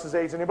Emerging Viruses,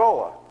 AIDS, and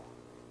Ebola,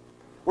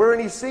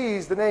 wherein he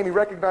sees the name, he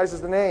recognizes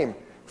the name,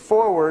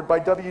 forward by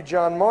W.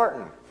 John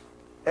Martin,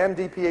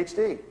 MD,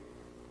 PhD.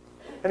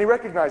 And he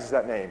recognizes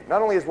that name,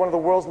 not only as one of the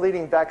world's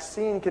leading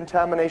vaccine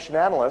contamination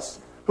analysts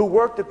who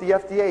worked at the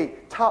FDA,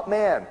 top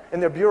man in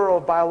their Bureau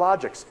of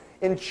Biologics,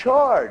 in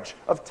charge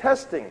of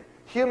testing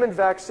human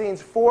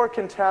vaccines for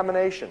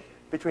contamination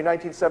between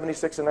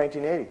 1976 and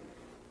 1980.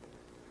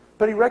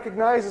 But he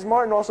recognizes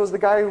Martin also as the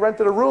guy who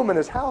rented a room in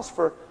his house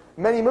for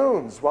many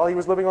moons while he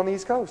was living on the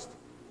East Coast.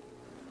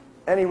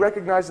 And he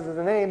recognizes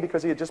the name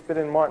because he had just been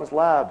in Martin's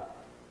lab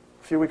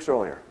a few weeks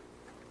earlier,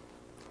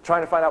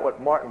 trying to find out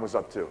what Martin was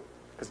up to.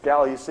 Because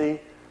Gallo, you see,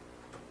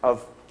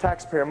 of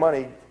taxpayer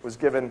money, was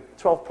given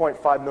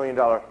 $12.5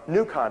 million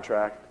new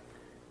contract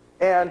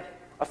and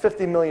a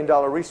 $50 million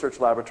research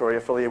laboratory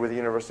affiliated with the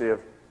University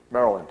of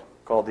Maryland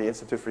called the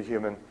Institute for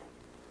Human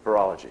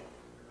Virology.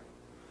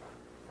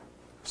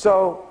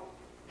 So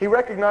he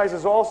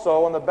recognizes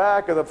also on the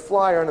back of the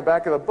flyer, in the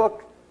back of the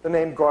book, the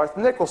name Garth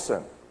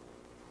Nicholson.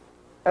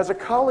 as a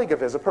colleague of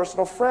his, a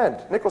personal friend.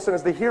 Nicholson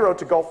is the hero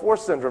to Gulf War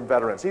syndrome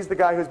veterans. He's the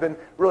guy who's been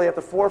really at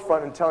the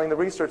forefront in telling the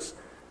research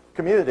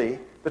community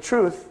the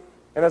truth,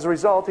 and as a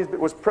result, he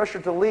was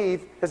pressured to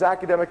leave his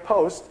academic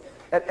post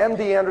at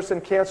MD Anderson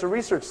Cancer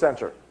Research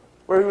Center,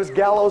 where he was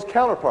Gallo's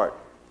counterpart,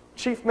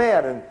 chief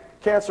man in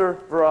cancer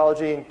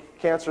virology and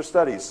cancer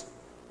studies.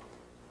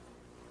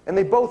 And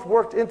they both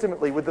worked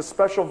intimately with the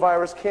Special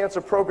Virus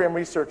Cancer Program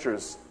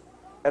researchers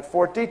at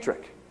Fort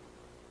Detrick.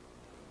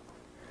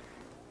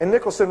 And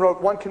Nicholson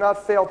wrote, "One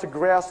cannot fail to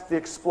grasp the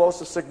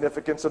explosive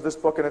significance of this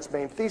book and its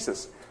main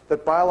thesis,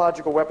 that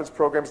biological weapons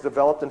programs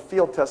developed and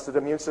field-tested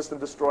immune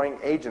system-destroying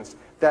agents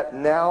that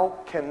now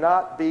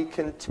cannot be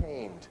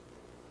contained.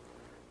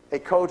 A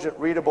cogent,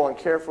 readable, and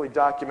carefully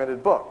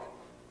documented book."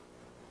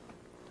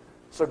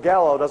 So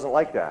Gallo doesn't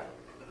like that.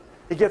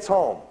 He gets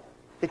home.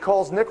 He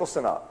calls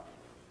Nicholson up.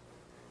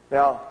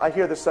 Now, I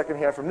hear this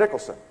secondhand from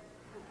Nicholson.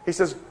 He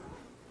says,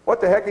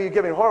 "What the heck are you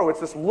giving Horowitz,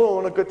 this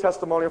loon, a good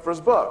testimonial for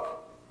his book?"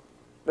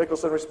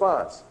 Nicholson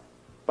responds,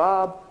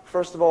 "Bob,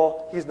 first of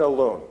all, he's no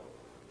loon.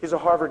 He's a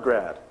Harvard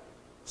grad.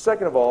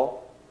 Second of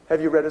all,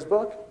 have you read his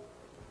book?"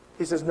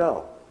 He says,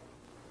 "No."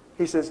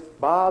 He says,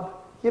 "Bob,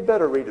 you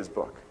better read his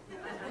book."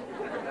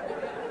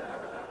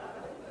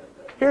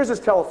 Here's his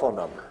telephone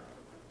number.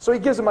 So he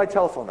gives him my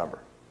telephone number.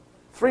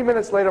 3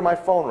 minutes later, my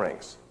phone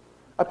rings.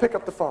 I pick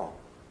up the phone.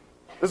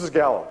 This is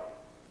Gallo.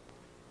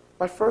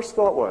 My first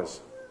thought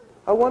was,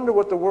 I wonder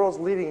what the world's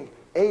leading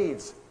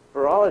AIDS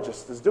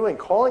virologist is doing,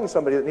 calling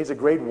somebody that needs a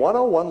grade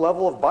 101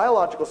 level of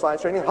biological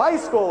science training, high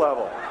school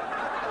level.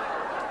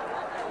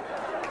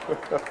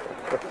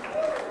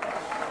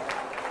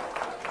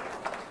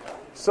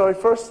 So the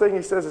first thing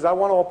he says is, "I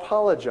want to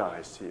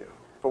apologize to you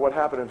for what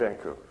happened in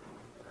Vancouver."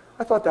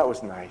 I thought that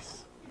was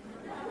nice.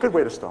 Good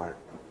way to start.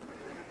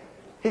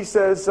 He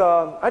says,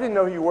 "I didn't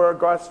know who you were.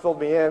 Garth's filled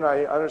me in.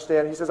 I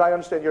understand." He says, "I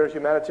understand you're a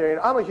humanitarian.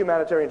 I'm a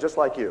humanitarian just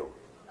like you.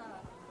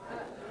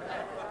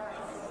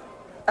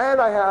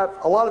 And I have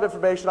a lot of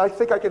information. I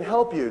think I can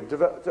help you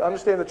to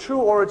understand the true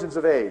origins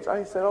of AIDS."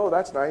 I said, "Oh,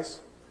 that's nice."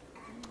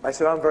 I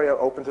said, "I'm very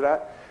open to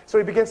that." So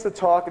he begins to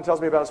talk and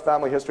tells me about his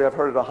family history. I've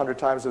heard it 100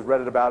 times. I've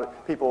read it about it.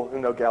 People who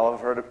know Gallo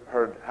have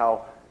heard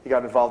how he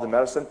got involved in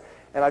medicine.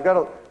 And I've got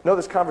to know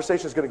this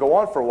conversation is going to go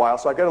on for a while,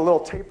 so I've got a little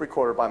tape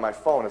recorder by my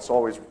phone. It's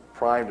always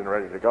primed and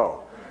ready to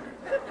go.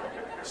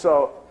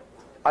 So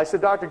I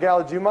said, "Dr.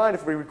 Gallo, do you mind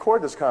if we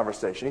record this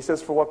conversation?" He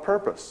says, "For what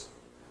purpose?"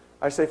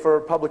 I say, "For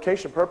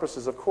publication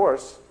purposes, of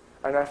course."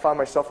 And I found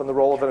myself in the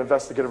role of an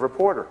investigative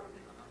reporter.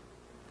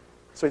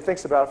 So he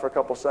thinks about it for a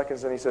couple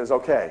seconds, and he says,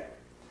 "Okay."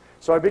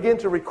 So I begin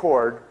to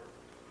record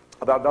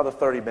about another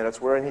 30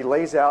 minutes, wherein he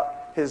lays out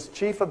his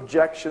chief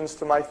objections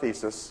to my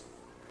thesis.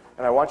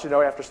 And I want you to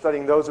know, after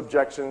studying those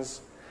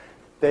objections,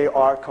 they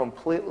are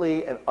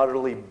completely and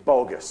utterly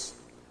bogus,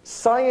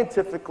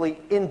 scientifically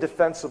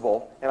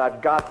indefensible, and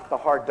I've got the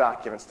hard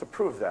documents to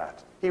prove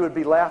that. He would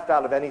be laughed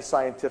out of any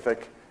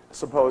scientific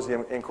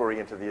symposium inquiry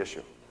into the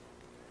issue.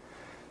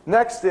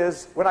 Next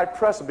is, when I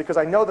press him, because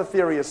I know the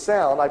theory is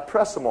sound, I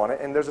press him on it,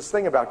 and there's this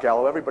thing about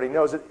Gallo, everybody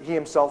knows it, he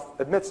himself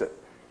admits it.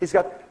 He's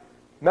got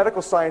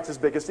medical science's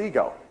biggest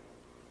ego.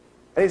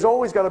 And he's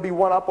always got to be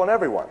one up on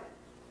everyone.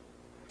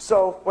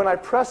 So when I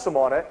press him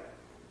on it,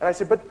 and I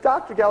say, "But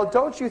Dr. Gallo,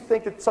 don't you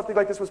think that something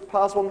like this was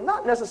possible,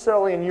 not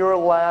necessarily in your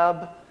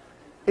lab?"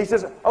 He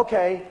says,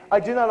 "Okay,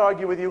 I do not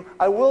argue with you.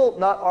 I will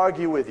not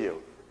argue with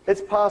you. It's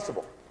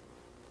possible."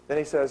 Then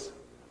he says,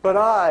 "But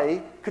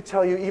I could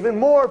tell you even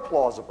more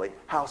plausibly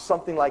how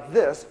something like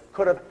this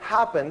could have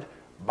happened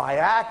by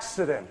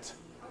accident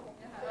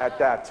at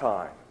that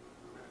time."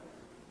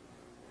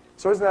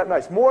 So isn't that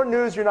nice? More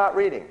news you're not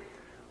reading.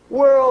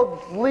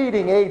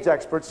 World-leading AIDS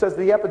expert says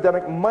the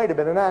epidemic might have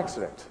been an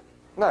accident.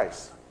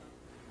 Nice.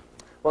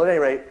 Well, at any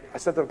rate, I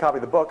sent them a copy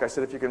of the book. I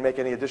said, "If you can make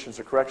any additions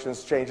or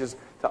corrections, changes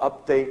to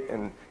update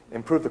and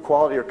improve the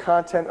quality or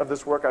content of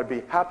this work, I'd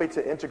be happy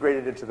to integrate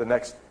it into the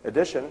next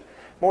edition.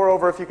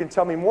 Moreover, if you can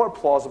tell me more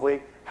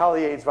plausibly how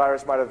the AIDS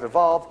virus might have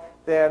evolved,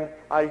 then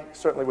I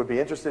certainly would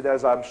be interested,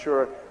 as I'm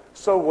sure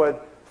so would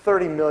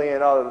 30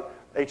 million other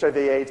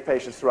HIV/AIDS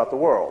patients throughout the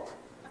world."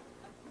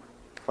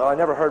 Well, I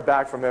never heard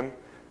back from him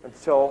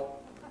until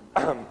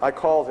I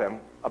called him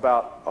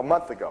about a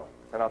month ago,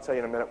 and I'll tell you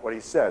in a minute what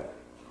he said.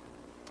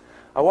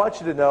 "I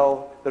want you to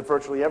know that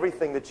virtually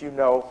everything that you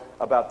know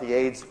about the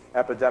AIDS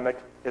epidemic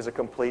is a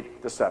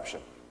complete deception.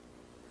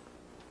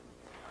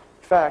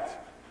 In fact,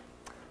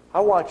 I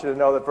want you to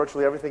know that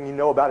virtually everything you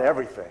know about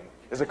everything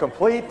is a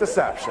complete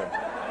deception."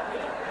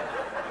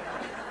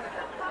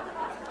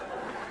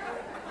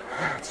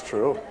 That's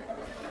true.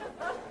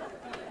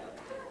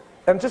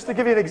 And just to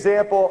give you an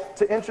example,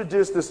 to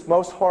introduce this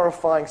most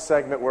horrifying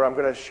segment where I'm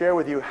going to share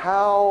with you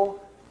how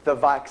the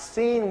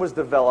vaccine was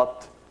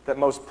developed that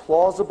most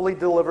plausibly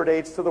delivered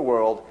AIDS to the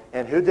world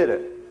and who did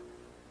it.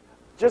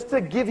 Just to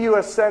give you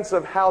a sense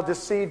of how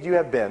deceived you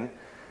have been,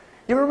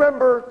 you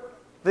remember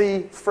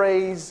the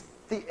phrase,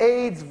 "The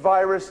AIDS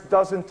virus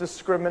doesn't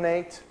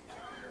discriminate"?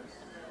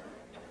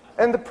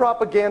 And the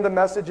propaganda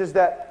message is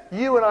that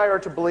you and I are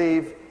to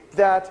believe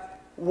that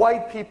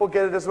white people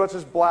get it as much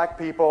as black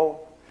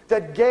people,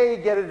 that gay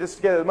get it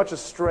together as much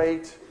as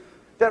straight,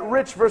 that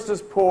rich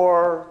versus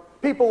poor,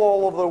 people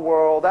all over the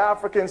world,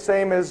 Africans,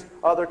 same as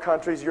other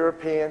countries,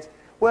 Europeans.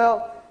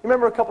 Well,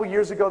 remember a couple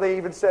years ago they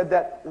even said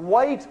that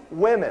white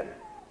women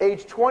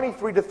aged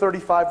 23 to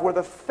 35 were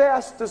the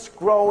fastest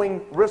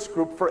growing risk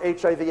group for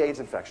HIV/AIDS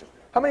infection.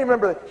 How many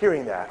remember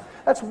hearing that?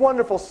 That's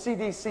wonderful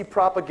CDC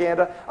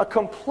propaganda, a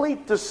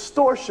complete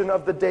distortion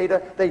of the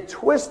data. They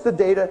twist the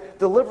data,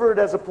 deliver it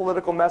as a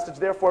political message,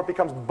 therefore it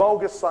becomes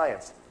bogus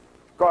science.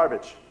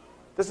 Garbage.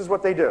 This is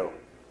what they do.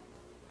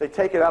 They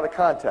take it out of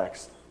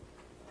context.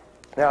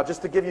 Now,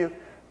 just to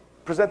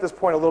present this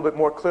point a little bit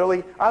more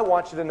clearly, I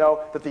want you to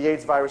know that the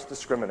AIDS virus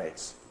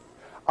discriminates.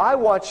 I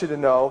want you to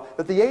know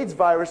that the AIDS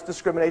virus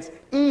discriminates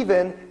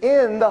even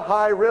in the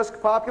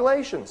high-risk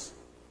populations.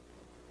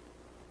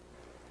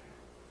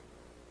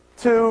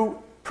 To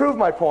prove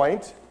my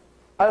point,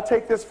 I'll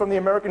take this from the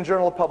American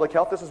Journal of Public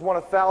Health. This is one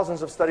of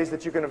thousands of studies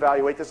that you can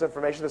evaluate this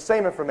information, the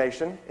same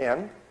information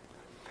in.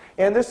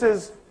 And this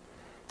is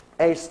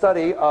a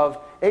study of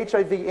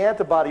HIV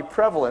antibody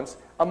prevalence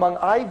among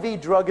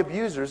IV drug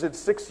abusers in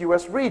 6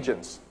 U.S.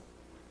 regions.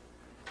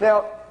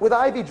 Now, with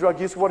IV drug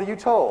use, what are you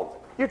told?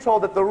 You're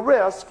told that the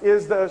risk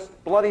is those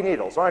bloody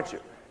needles, aren't you?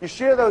 You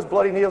share those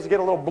bloody needles, you get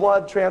a little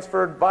blood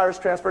transferred, virus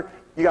transferred,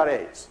 you got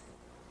AIDS.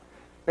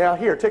 Now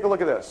here, take a look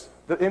at this.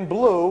 In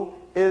blue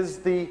is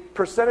the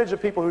percentage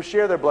of people who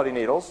share their bloody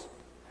needles.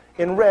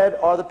 In red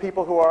are the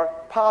people who are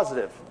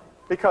positive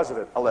because of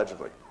it,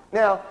 allegedly.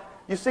 Now,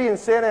 you see in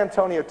San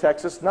Antonio,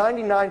 Texas,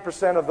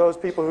 99% of those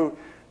people who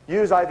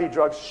use IV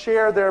drugs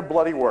share their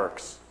bloody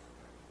works.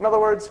 In other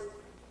words,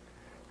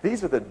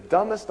 these are the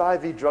dumbest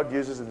IV drug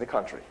users in the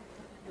country.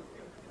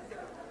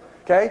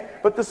 Okay?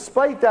 But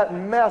despite that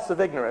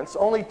massive ignorance,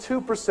 only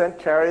 2%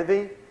 carry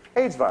the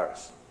AIDS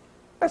virus.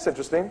 That's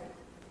interesting.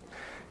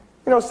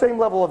 You know, same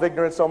level of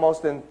ignorance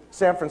almost in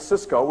San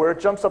Francisco, where it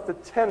jumps up to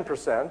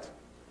 10%.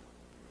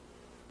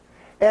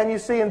 And you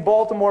see in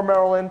Baltimore,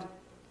 Maryland,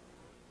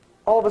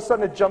 all of a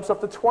sudden it jumps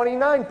up to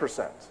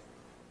 29%.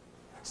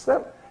 So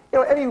that, you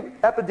know, any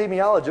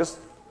epidemiologist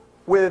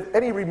with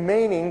any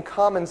remaining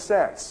common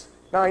sense.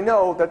 Now, I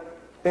know that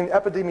in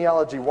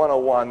Epidemiology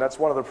 101, that's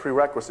one of the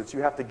prerequisites.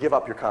 You have to give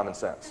up your common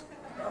sense.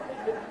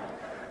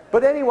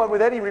 But anyone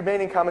with any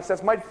remaining common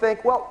sense might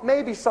think, well,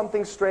 maybe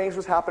something strange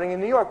was happening in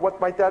New York. What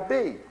might that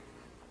be?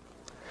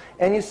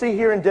 And you see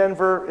here in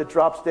Denver, it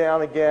drops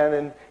down again.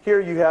 And here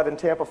you have in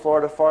Tampa,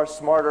 Florida, far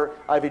smarter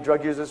IV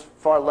drug users,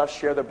 far less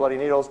share their bloody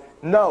needles.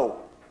 No,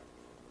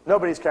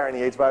 nobody's carrying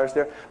the AIDS virus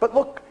there. But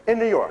look in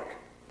New York,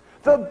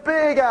 the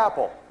Big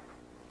Apple,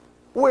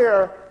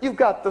 where you've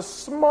got the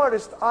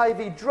smartest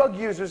IV drug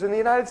users in the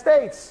United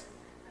States.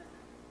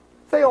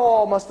 They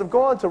all must have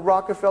gone to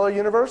Rockefeller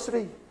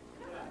University.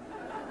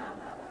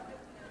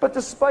 But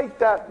despite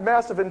that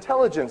massive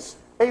intelligence,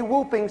 a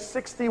whooping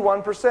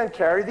 61%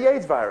 carry the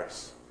AIDS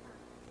virus.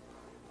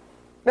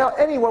 Now,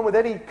 anyone with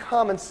any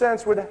common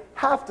sense would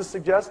have to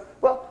suggest,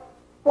 well,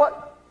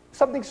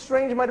 something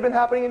strange might have been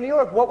happening in New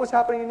York. What was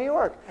happening in New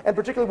York? And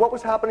particularly, what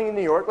was happening in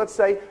New York, let's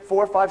say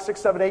 4, 5,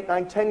 6, 7, 8,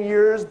 9, 10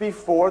 years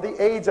before the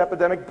AIDS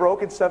epidemic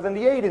broke in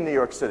 '78 in New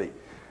York City.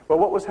 Well,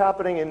 what was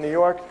happening in New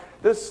York?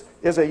 This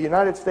is a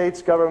United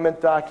States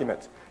government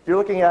document. You're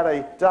looking at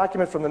a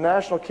document from the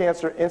National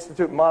Cancer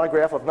Institute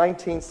monograph of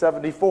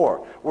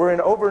 1974.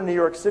 We're over in New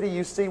York City.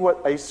 You see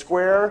what a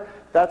square,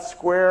 that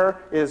square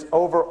is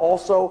over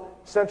also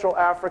Central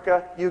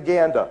Africa,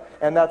 Uganda.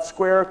 And that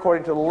square,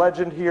 according to the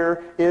legend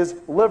here, is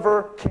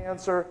liver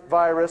cancer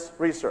virus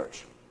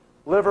research.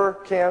 Liver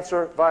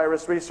cancer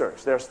virus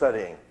research they're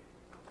studying.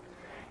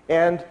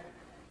 And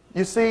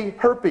you see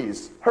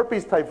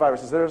herpes-type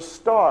viruses. There's a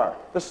star.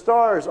 The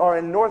stars are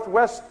in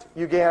northwest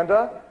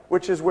Uganda,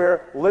 which is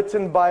where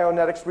Lytton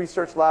Bionetics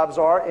research labs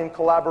are in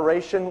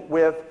collaboration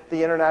with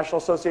the International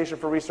Association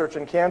for Research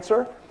in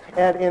Cancer.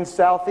 And in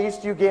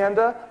southeast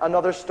Uganda,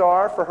 another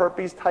star for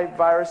herpes-type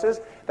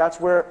viruses. That's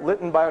where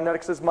Lytton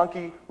Bionetics'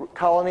 monkey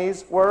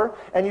colonies were.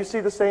 And you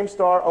see the same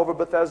star over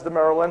Bethesda,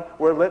 Maryland,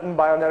 where Lytton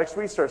Bionetics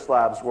research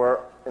labs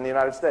were in the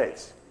United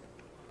States.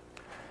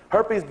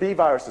 Herpes B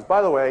viruses.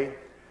 By the way,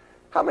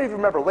 how many of you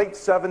remember late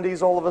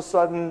 70s, all of a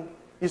sudden,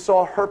 you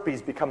saw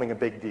herpes becoming a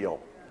big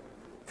deal?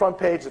 Front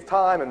page of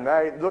Time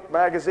and Look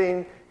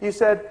magazine, you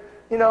said,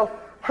 you know,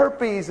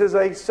 herpes is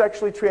a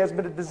sexually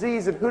transmitted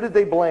disease, and who did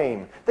they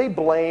blame? They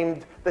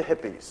blamed the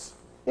hippies.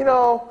 You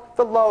know,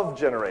 the love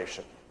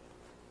generation.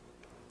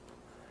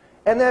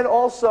 And then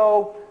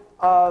also,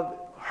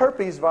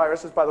 herpes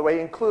viruses, by the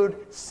way, include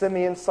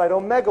simian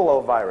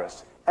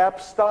cytomegalovirus,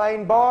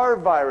 Epstein-Barr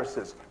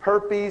viruses,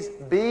 herpes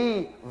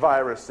B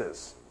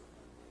viruses,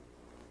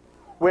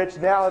 which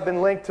now have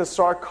been linked to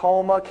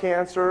sarcoma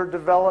cancer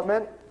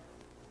development,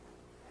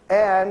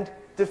 and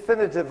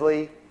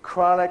definitively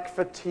chronic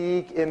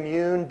fatigue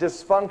immune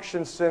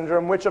dysfunction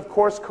syndrome, which of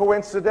course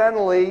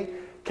coincidentally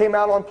came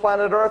out on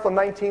planet Earth in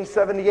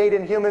 1978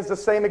 in humans, the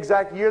same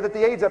exact year that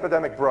the AIDS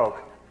epidemic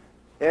broke.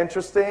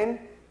 Interesting.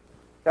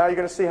 Now you're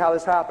going to see how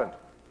this happened.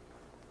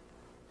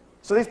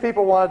 So these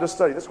people wanted to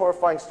study. This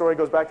horrifying story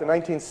goes back to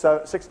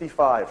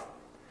 1965.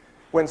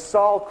 when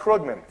Saul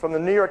Krugman from the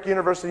New York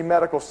University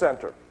Medical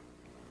Center.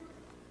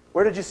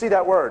 Where did you see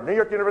that word? New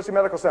York University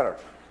Medical Center.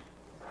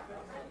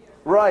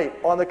 Right,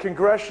 on the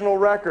congressional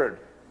record.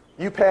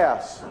 You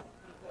pass.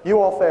 You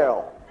all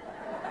fail.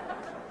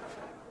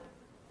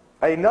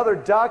 Another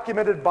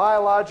documented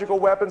biological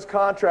weapons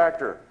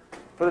contractor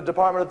for the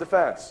Department of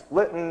Defense,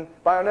 Litton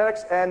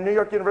Bionetics and New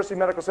York University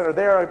Medical Center.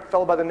 There, a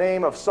fellow by the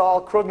name of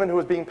Saul Krugman, who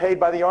was being paid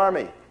by the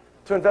Army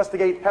to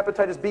investigate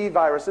hepatitis B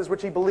viruses,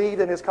 which he believed,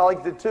 and his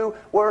colleagues did too,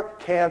 were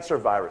cancer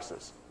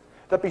viruses.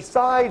 That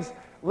besides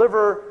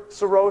liver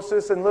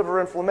cirrhosis and liver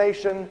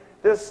inflammation,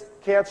 this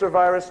cancer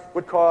virus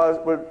would cause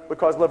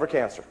liver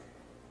cancer.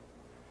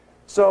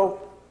 So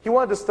he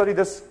wanted to study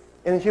this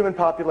in the human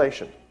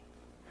population.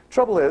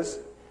 Trouble is,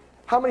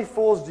 how many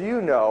fools do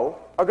you know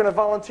are going to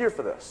volunteer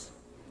for this?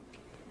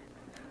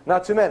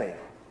 Not too many.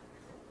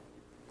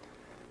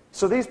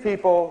 So these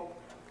people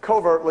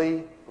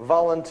covertly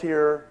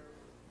volunteer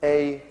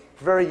a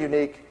very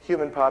unique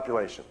human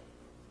population.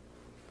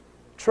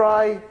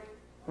 Try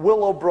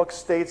Willowbrook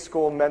State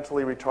School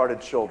mentally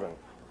retarded children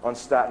on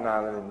Staten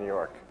Island in New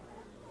York.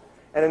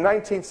 And in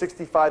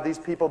 1965, these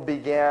people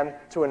began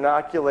to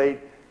inoculate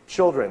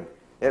children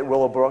at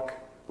Willowbrook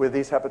with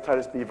these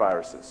hepatitis B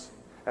viruses.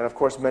 And of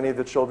course, many of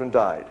the children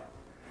died.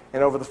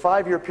 And over the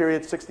 5-year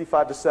period,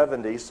 65 to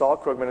 70, Saul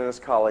Krugman and his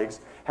colleagues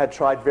had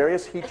tried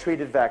various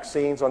heat-treated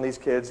vaccines on these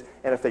kids,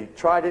 and if they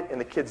tried it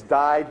and the kids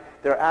died,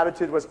 their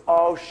attitude was,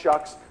 oh,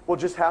 shucks, we'll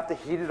just have to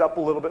heat it up a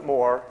little bit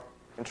more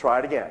and try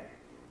it again.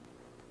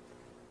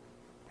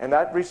 And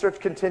that research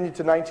continued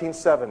to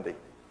 1970,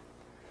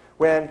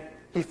 when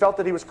he felt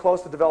that he was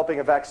close to developing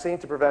a vaccine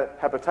to prevent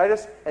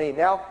hepatitis, and he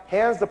now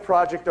hands the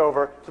project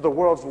over to the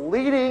world's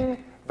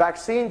leading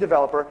vaccine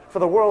developer for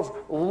the world's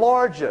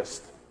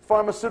largest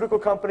pharmaceutical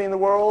company in the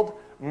world,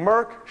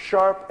 Merck,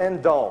 Sharp,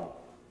 and Dohme,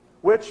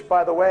 which,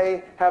 by the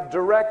way, have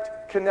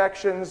direct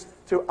connections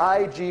to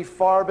IG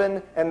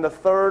Farben and the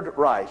Third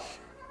Reich.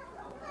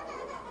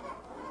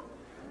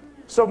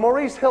 So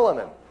Maurice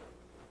Hilleman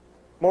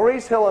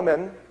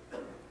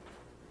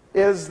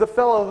is the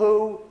fellow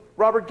who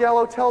Robert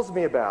Gallo tells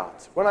me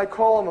about when I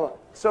call him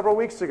several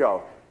weeks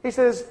ago. He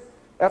says,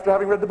 after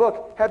having read the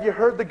book, have you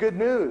heard the good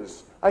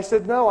news? I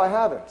said, no, I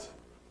haven't.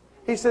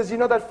 He says, you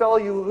know that fellow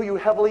who you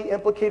heavily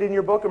implicated in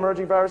your book,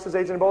 Emerging Viruses,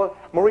 AIDS, and Ebola,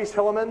 Maurice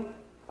Hilleman?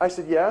 I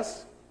said,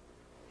 yes.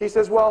 He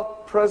says,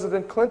 well,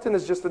 President Clinton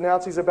has just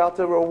announced he's about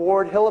to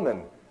reward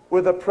Hilleman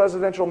with a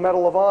Presidential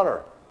Medal of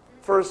Honor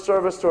for his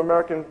service to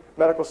American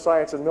medical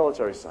science and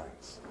military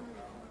science.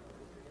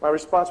 My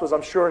response was,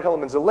 I'm sure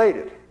Hilleman's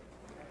elated.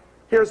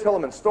 Here's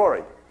Hilleman's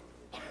story.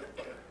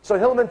 So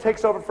Hilleman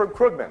takes over from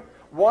Krugman,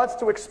 wants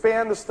to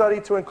expand the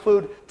study to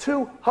include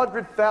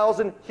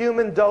 200,000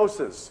 human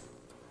doses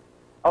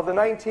of the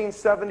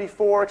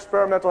 1974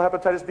 experimental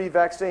hepatitis B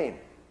vaccine.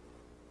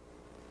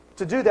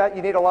 To do that,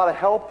 you need a lot of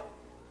help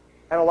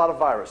and a lot of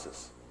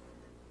viruses.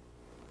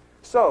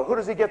 So, who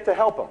does he get to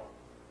help him?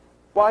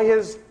 Why,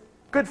 his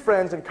good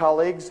friends and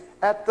colleagues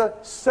at the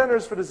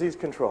Centers for Disease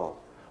Control.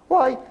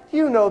 Why,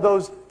 you know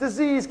those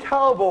disease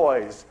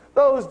cowboys,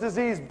 those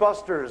disease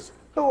busters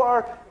who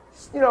are,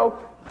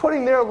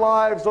 putting their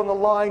lives on the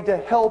line to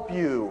help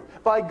you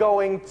by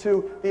going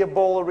to the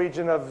Ebola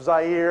region of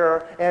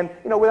Zaire and,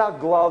 without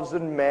gloves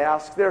and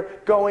masks. They're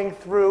going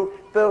through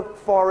the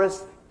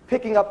forest,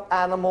 picking up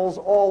animals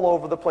all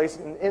over the place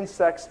and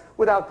insects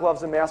without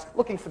gloves and masks,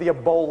 looking for the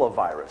Ebola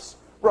virus.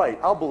 Right,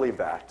 I'll believe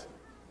that.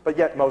 But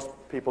yet most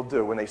people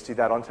do when they see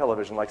that on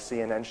television, like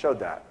CNN showed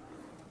that.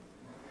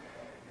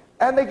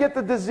 And they get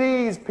the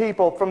disease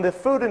people from the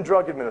Food and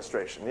Drug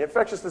Administration, the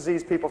infectious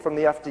disease people from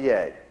the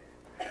FDA.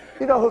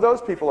 You know who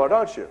those people are,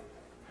 don't you?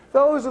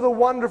 Those are the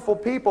wonderful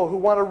people who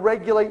want to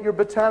regulate your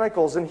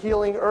botanicals and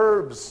healing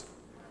herbs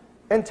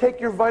and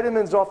take your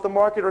vitamins off the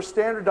market or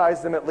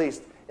standardize them at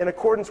least in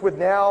accordance with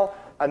now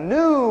a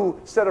new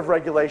set of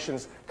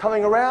regulations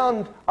coming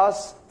around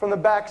us from the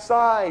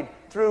backside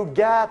through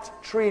GATT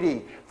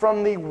treaty,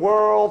 from the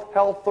World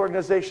Health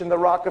Organization, the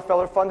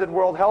Rockefeller-funded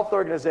World Health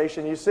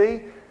Organization, you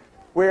see,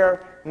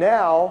 where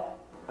now,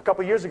 a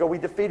couple years ago, we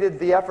defeated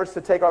the efforts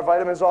to take our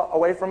vitamins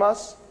away from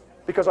us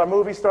because our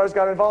movie stars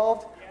got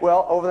involved.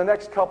 Well, over the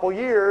next couple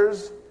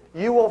years,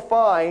 you will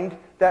find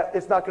that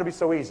it's not going to be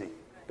so easy,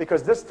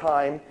 because this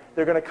time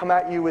they're going to come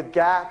at you with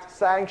GATT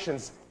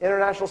sanctions,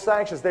 international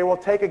sanctions they will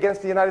take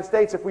against the United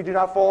States if we do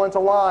not fall into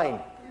line.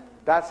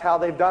 That's how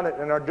they've done it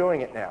and are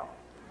doing it now.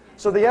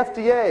 So the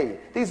FDA,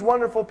 these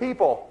wonderful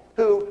people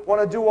who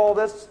want to do all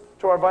this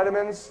to our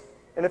vitamins,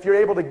 and if you're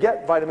able to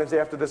get vitamins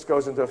after this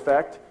goes into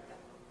effect,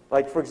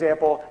 like, for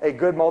example, a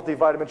good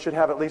multivitamin should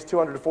have at least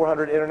 200 to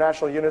 400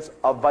 international units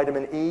of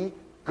vitamin E,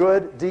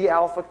 good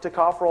D-alpha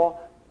tocopherol,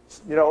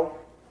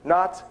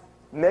 not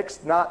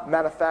mixed, not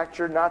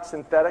manufactured, not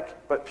synthetic,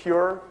 but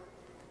pure.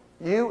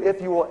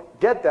 If you will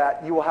get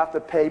that, you will have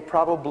to pay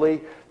probably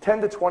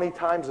 10 to 20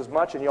 times as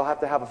much, and you'll have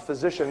to have a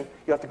physician.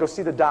 You have to go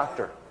see the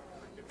doctor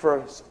for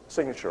a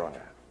signature on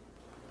that.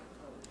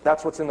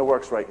 That's what's in the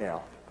works right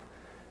now.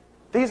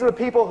 These are the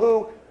people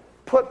who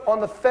put on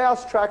the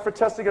fast track for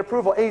testing and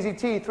approval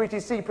AZT,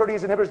 3TC,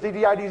 protease inhibitors,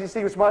 DDI,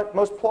 DZC, which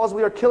most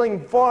plausibly are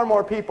killing far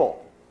more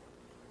people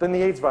than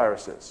the AIDS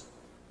virus is.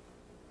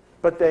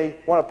 But they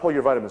want to pull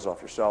your vitamins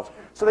off yourselves.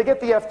 So they get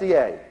the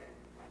FDA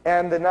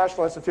and the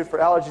National Institute for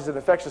Allergies and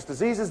Infectious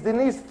Diseases. Then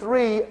these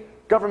three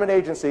government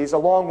agencies,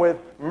 along with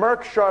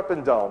Merck Sharp &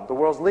 Dohme, the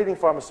world's leading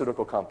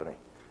pharmaceutical company,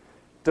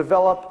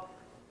 develop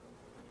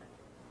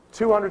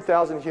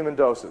 200,000 human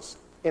doses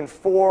in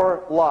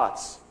 4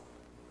 lots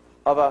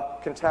of a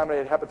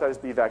contaminated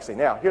hepatitis B vaccine.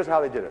 Now, here's how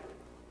they did it.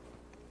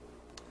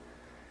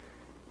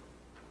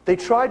 They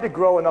tried to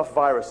grow enough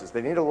viruses.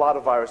 They needed a lot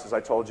of viruses,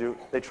 I told you.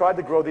 They tried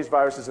to grow these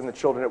viruses in the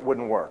children. It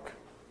wouldn't work.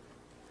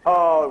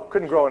 Oh,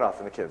 couldn't grow enough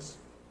in the kids.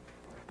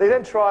 They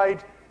then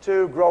tried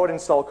to grow it in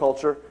cell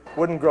culture.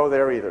 Wouldn't grow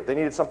there either. They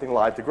needed something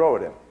live to grow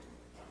it in.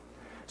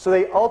 So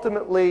they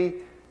ultimately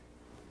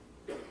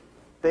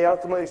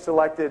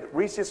selected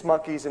rhesus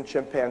monkeys and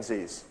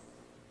chimpanzees.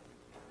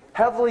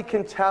 Heavily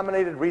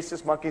contaminated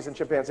rhesus monkeys and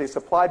chimpanzees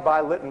supplied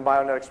by Lytton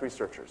Bionetics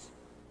researchers.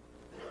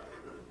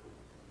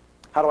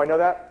 How do I know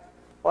that?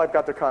 Well, I've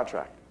got their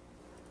contract.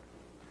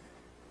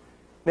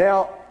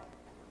 Now,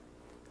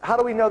 how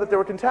do we know that they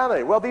were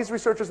contaminated? Well, these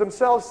researchers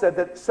themselves said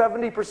that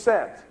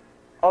 70%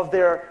 of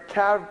their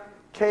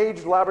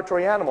caged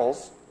laboratory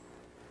animals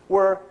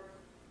were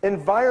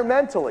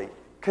environmentally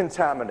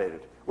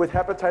contaminated with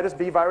hepatitis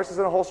B viruses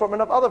and a whole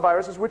assortment of other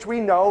viruses, which we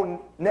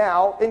know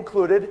now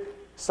included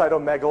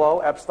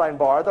cytomegalo,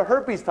 Epstein-Barr, the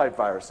herpes-type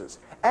viruses,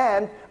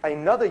 and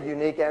another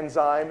unique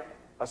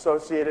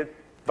enzyme-associated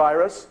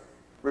virus,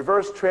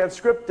 reverse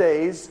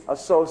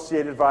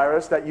transcriptase-associated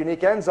virus, that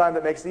unique enzyme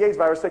that makes the AIDS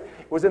virus tick,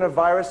 was in a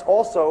virus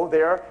also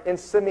there in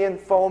simian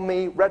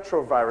foamy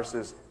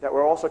retroviruses that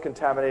were also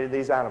contaminated in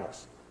these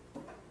animals.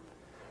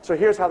 So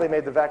here's how they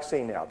made the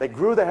vaccine now. They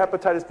grew the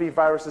hepatitis B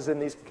viruses in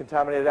these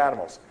contaminated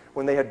animals.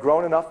 When they had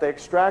grown enough, they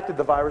extracted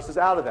the viruses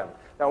out of them.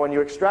 Now, when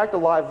you extract a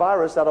live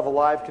virus out of a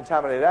live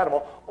contaminated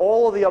animal,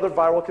 all of the other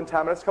viral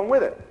contaminants come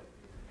with it.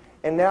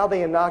 And now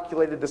they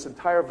inoculated this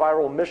entire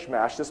viral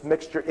mishmash, this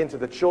mixture, into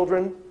the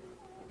children,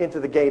 into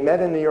the gay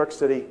men in New York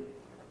City,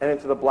 and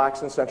into the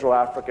blacks in Central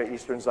Africa,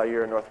 Eastern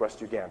Zaire, and Northwest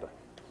Uganda.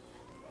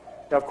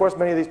 Now, of course,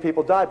 many of these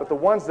people died, but the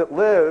ones that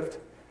lived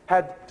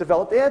had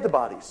developed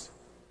antibodies.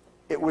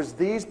 It was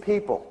these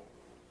people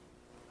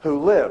who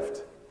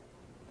lived,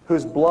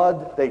 whose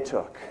blood they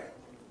took.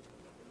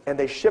 And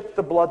they shipped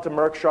the blood to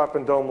Merck Sharp &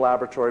 Dohme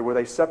Laboratory, where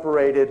they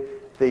separated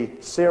the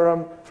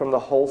serum from the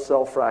whole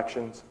cell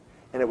fractions.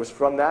 And it was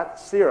from that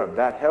serum,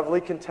 that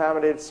heavily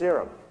contaminated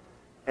serum.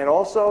 And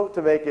also,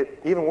 to make it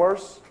even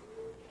worse,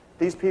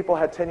 these people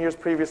had 10 years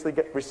previously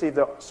received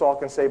the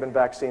Salk and Sabin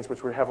vaccines,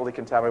 which were heavily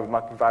contaminated with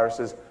monkey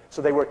viruses.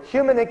 So they were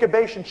human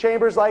incubation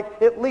chambers,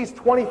 like at least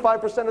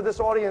 25% of this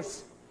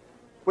audience,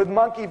 with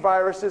monkey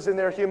viruses in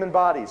their human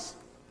bodies.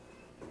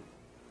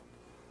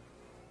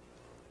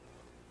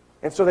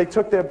 And so they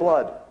took their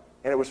blood,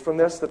 and it was from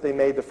this that they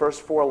made the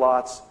first 4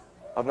 lots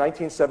of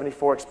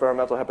 1974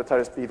 experimental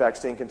hepatitis B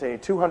vaccine containing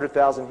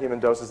 200,000 human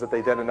doses that they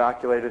then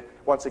inoculated,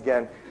 once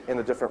again, in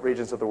the different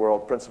regions of the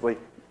world, principally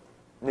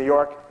New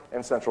York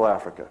and Central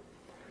Africa.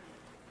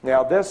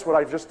 Now this, what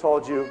I've just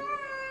told you,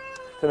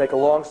 to make a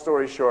long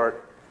story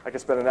short, I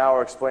could spend an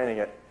hour explaining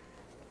it,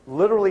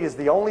 literally is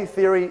the only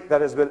theory that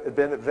has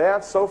been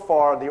advanced so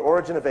far on the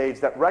origin of AIDS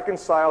that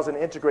reconciles and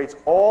integrates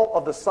all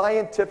of the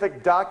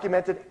scientific,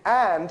 documented,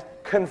 and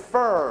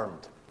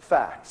confirmed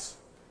facts.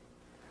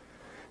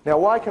 Now,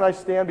 why can I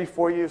stand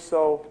before you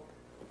so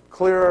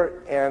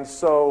clear and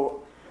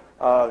so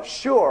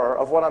sure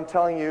of what I'm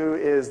telling you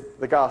is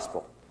the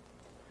gospel?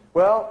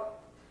 Well,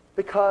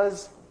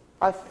 because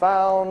I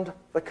found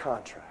the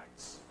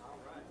contracts.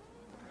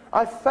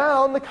 I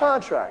found the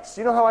contracts.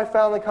 You know how I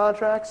found the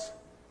contracts?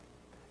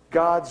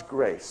 God's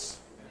grace.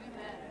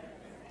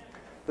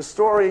 The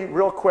story,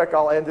 real quick,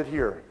 I'll end it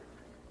here.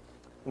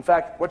 In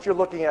fact, what you're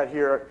looking at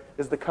here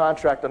is the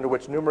contract under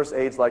which numerous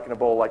AIDS-like and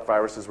Ebola-like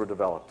viruses were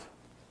developed.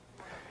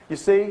 You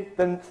see,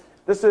 then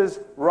this is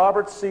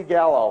Robert C.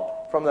 Gallo,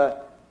 from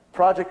the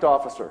project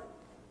officer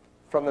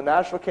from the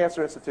National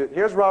Cancer Institute.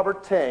 Here's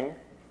Robert Ting.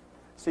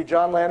 See,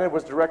 John Landon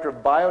was director of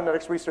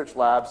Bionetics Research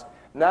Labs,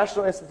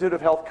 National Institute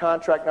of Health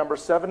contract number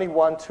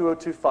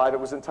 712025. It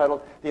was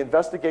entitled The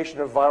Investigation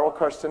of Viral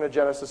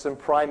Carcinogenesis in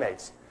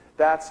Primates.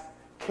 That's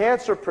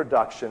cancer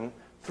production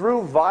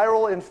through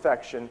viral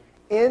infection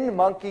in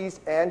monkeys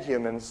and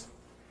humans.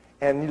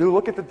 And you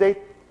look at the date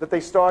that they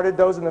started,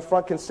 those in the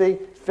front can see,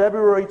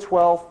 February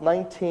 12,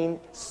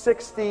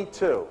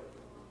 1962.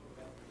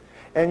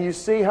 And you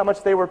see how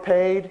much they were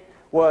paid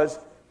was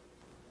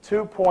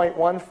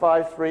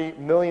 $2.153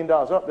 million.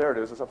 Oh, there it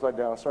is. It's upside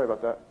down. Sorry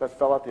about that. That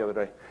fell out the other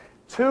day.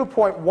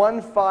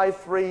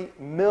 $2.153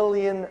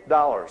 million.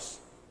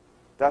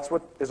 That's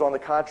what is on the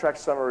contract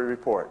summary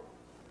report.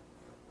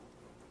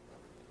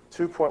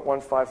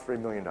 $2.153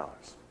 million.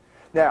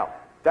 Now,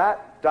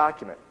 that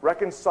document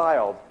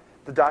reconciled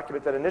the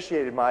document that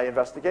initiated my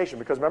investigation.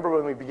 Because remember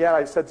when we began,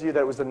 I said to you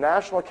that it was the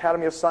National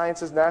Academy of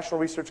Sciences, National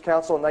Research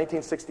Council in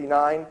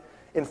 1969,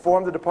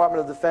 informed the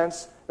Department of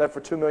Defense that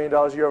for $2 million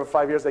a year over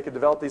 5 years they could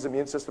develop these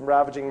immune system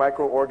ravaging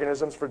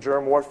microorganisms for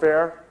germ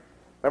warfare.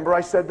 Remember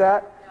I said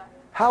that? Yeah.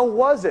 How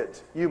was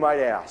it, you might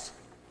ask,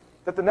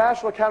 that the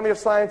National Academy of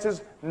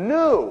Sciences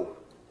knew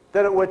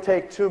that it would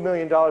take $2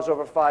 million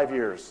over 5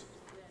 years,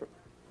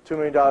 $2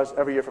 million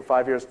every year for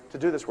 5 years to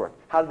do this work?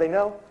 How did they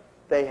know?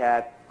 They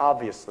had,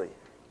 obviously,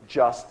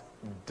 just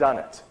done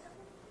it.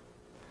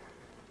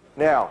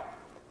 Now,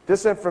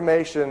 this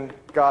information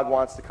God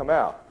wants to come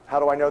out. How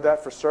do I know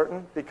that for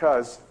certain?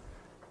 Because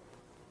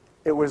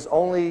it was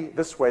only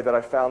this way that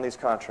I found these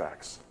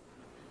contracts.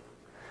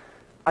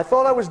 I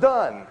thought I was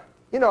done.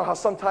 You know how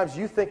sometimes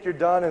you think you're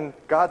done and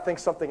God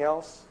thinks something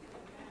else?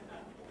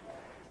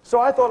 So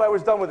I thought I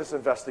was done with this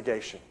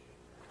investigation.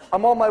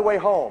 I'm on my way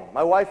home.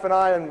 My wife and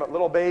I and my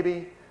little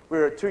baby, we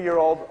were a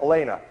 2-year-old,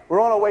 Elena. We're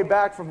on our way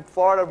back from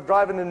Florida,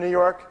 driving to New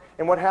York,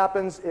 and what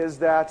happens is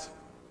that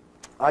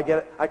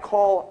I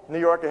call New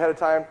York ahead of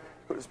time.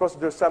 We were supposed to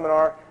do a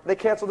seminar. They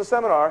canceled the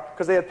seminar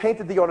because they had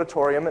painted the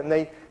auditorium and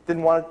they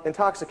didn't want to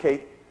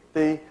intoxicate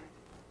the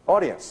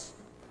audience.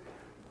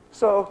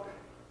 So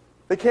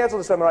they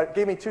canceled the seminar,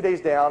 gave me 2 days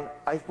down.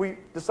 We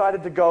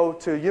decided to go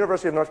to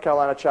University of North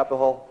Carolina, Chapel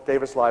Hill,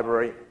 Davis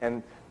Library,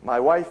 and my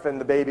wife and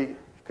the baby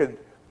could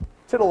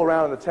tittle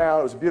around in the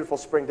town. It was a beautiful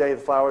spring day.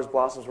 The flowers,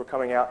 blossoms were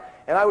coming out.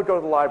 And I would go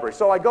to the library.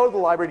 So I go to the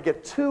library to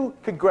get 2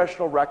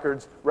 congressional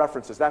records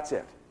references. That's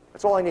it.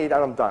 That's all I need,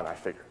 and I'm done, I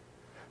figure.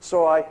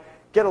 So I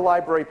get a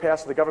library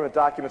pass to the government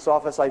documents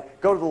office. I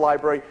go to the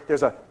library.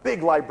 There's a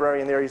big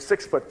librarian there. He's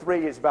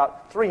 6'3". He's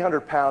about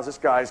 300 pounds. This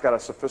guy's got a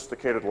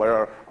sophisticated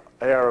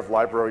air of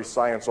library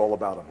science all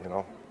about him, you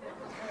know.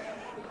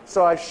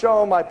 So I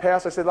show him my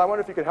pass. I said, I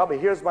wonder if you could help me.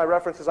 Here's my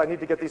references. I need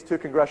to get these 2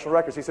 congressional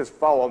records. He says,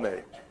 follow me.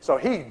 So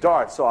he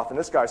darts off, and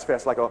this guy's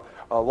fast like a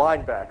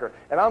linebacker.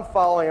 And I'm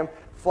following him,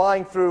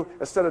 flying through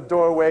a set of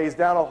doorways,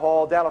 down a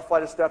hall, down a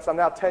flight of steps. I'm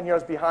now 10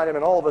 yards behind him,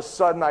 and all of a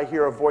sudden I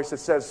hear a voice that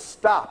says,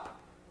 stop,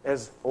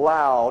 as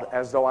loud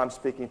as though I'm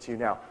speaking to you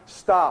now.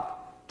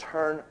 Stop,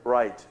 turn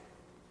right.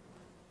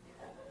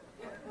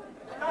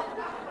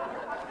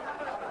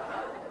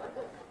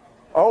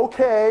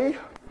 Okay.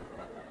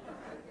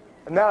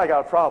 And now I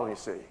got a problem, you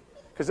see.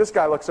 Because this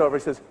guy looks over,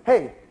 he says,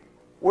 hey,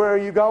 where are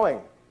you going?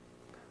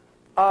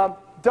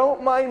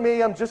 Don't mind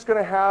me, I'm just going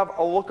to have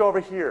a look over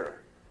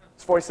here.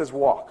 His voice says,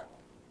 walk.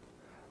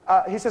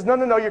 He says,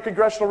 no, your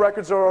congressional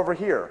records are over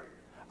here.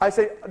 I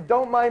say,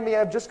 don't mind me,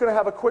 I'm just going to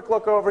have a quick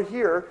look over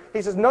here.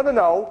 He says,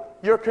 no,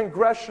 your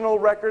congressional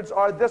records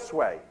are this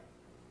way.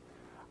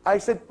 I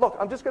said, look,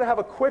 I'm just going to have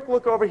a quick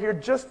look over here,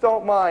 just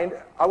don't mind.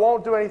 I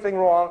won't do anything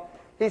wrong.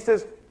 He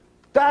says,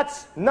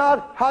 that's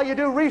not how you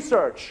do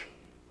research.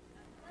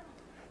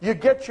 You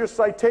get your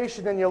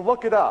citation and you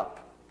look it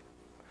up.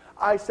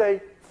 I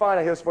say, fine.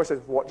 I hear this voice say,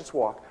 just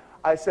walk.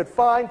 I said,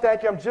 fine,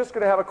 thank you. I'm just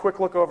going to have a quick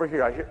look over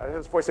here. I hear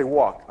this voice say,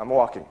 walk. I'm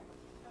walking.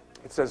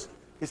 He says,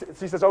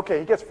 okay.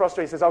 He gets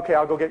frustrated. He says, okay,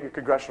 I'll go get your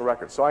congressional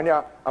records. So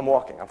I'm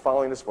walking. I'm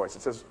following this voice.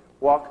 It says,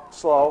 walk,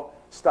 slow,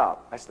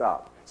 stop. I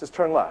stop. It says,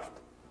 turn left.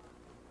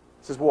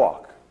 It says,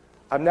 walk.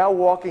 I'm now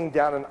walking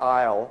down an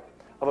aisle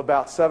of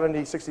about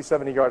 60,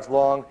 70 yards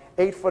long,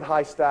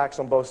 8-foot-high stacks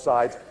on both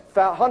sides,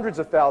 hundreds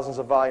of thousands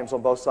of volumes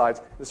on both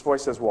sides. This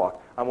voice says,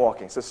 walk. I'm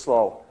walking. It says,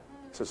 slow.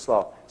 It says,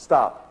 slow.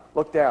 Stop.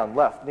 Look down,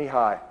 left, knee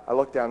high. I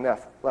look down,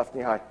 left,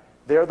 knee high.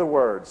 They're the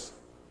words,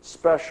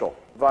 special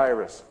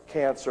virus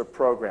cancer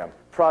program,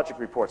 project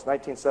reports,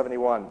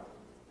 1971,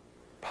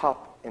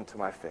 pop into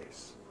my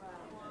face.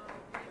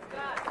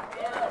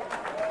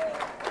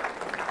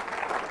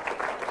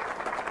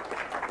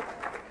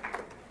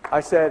 I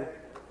said,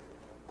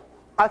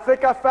 I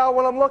think I found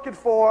what I'm looking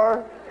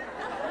for.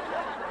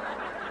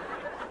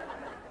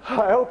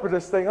 I opened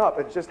this thing up.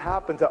 It just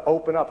happened to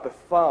open up the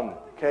thumb.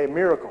 Okay,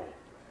 miracle.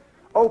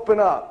 Open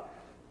up.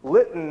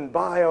 Lytton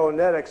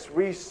Bionetics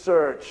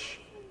Research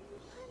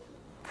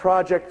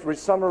Project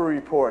summary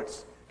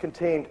reports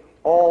contained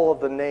all of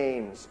the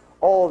names,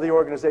 all of the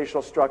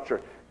organizational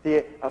structure,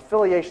 the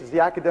affiliations, the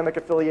academic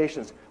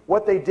affiliations,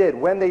 what they did,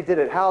 when they did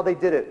it, how they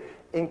did it,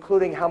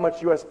 including how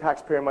much U.S.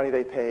 taxpayer money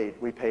they paid.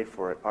 We paid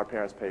for it. Our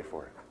parents paid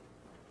for it.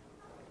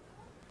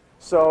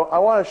 So I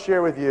want to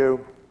share with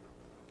you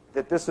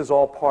that this is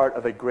all part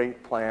of a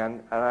great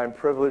plan, and I'm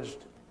privileged,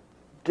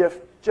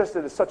 it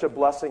is such a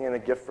blessing and a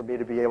gift for me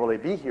to be able to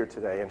be here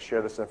today and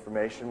share this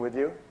information with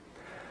you.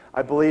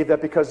 I believe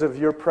that because of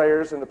your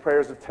prayers and the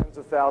prayers of tens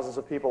of thousands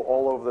of people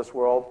all over this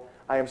world,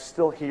 I am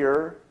still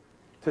here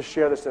to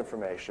share this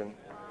information.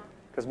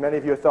 Because many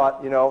of you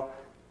thought,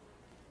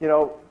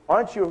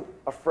 aren't you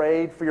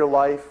afraid for your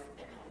life?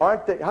 How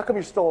come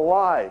you're still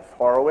alive,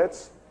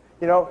 Horowitz?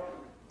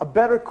 A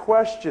better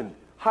question,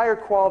 higher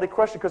quality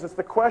question, because it's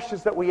the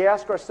questions that we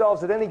ask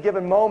ourselves at any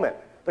given moment.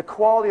 The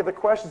quality of the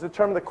questions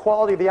determine the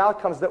quality of the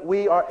outcomes that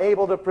we are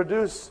able to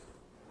produce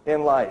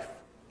in life.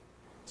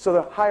 So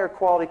the higher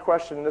quality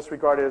question in this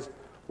regard is,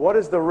 what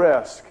is the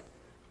risk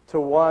to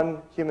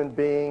one human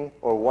being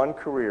or one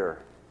career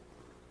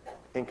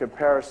in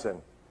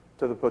comparison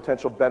to the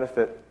potential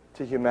benefit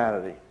to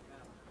humanity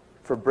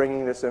for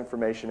bringing this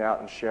information out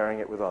and sharing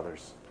it with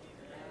others?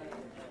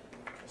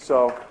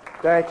 So,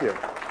 thank you.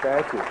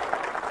 Thank you.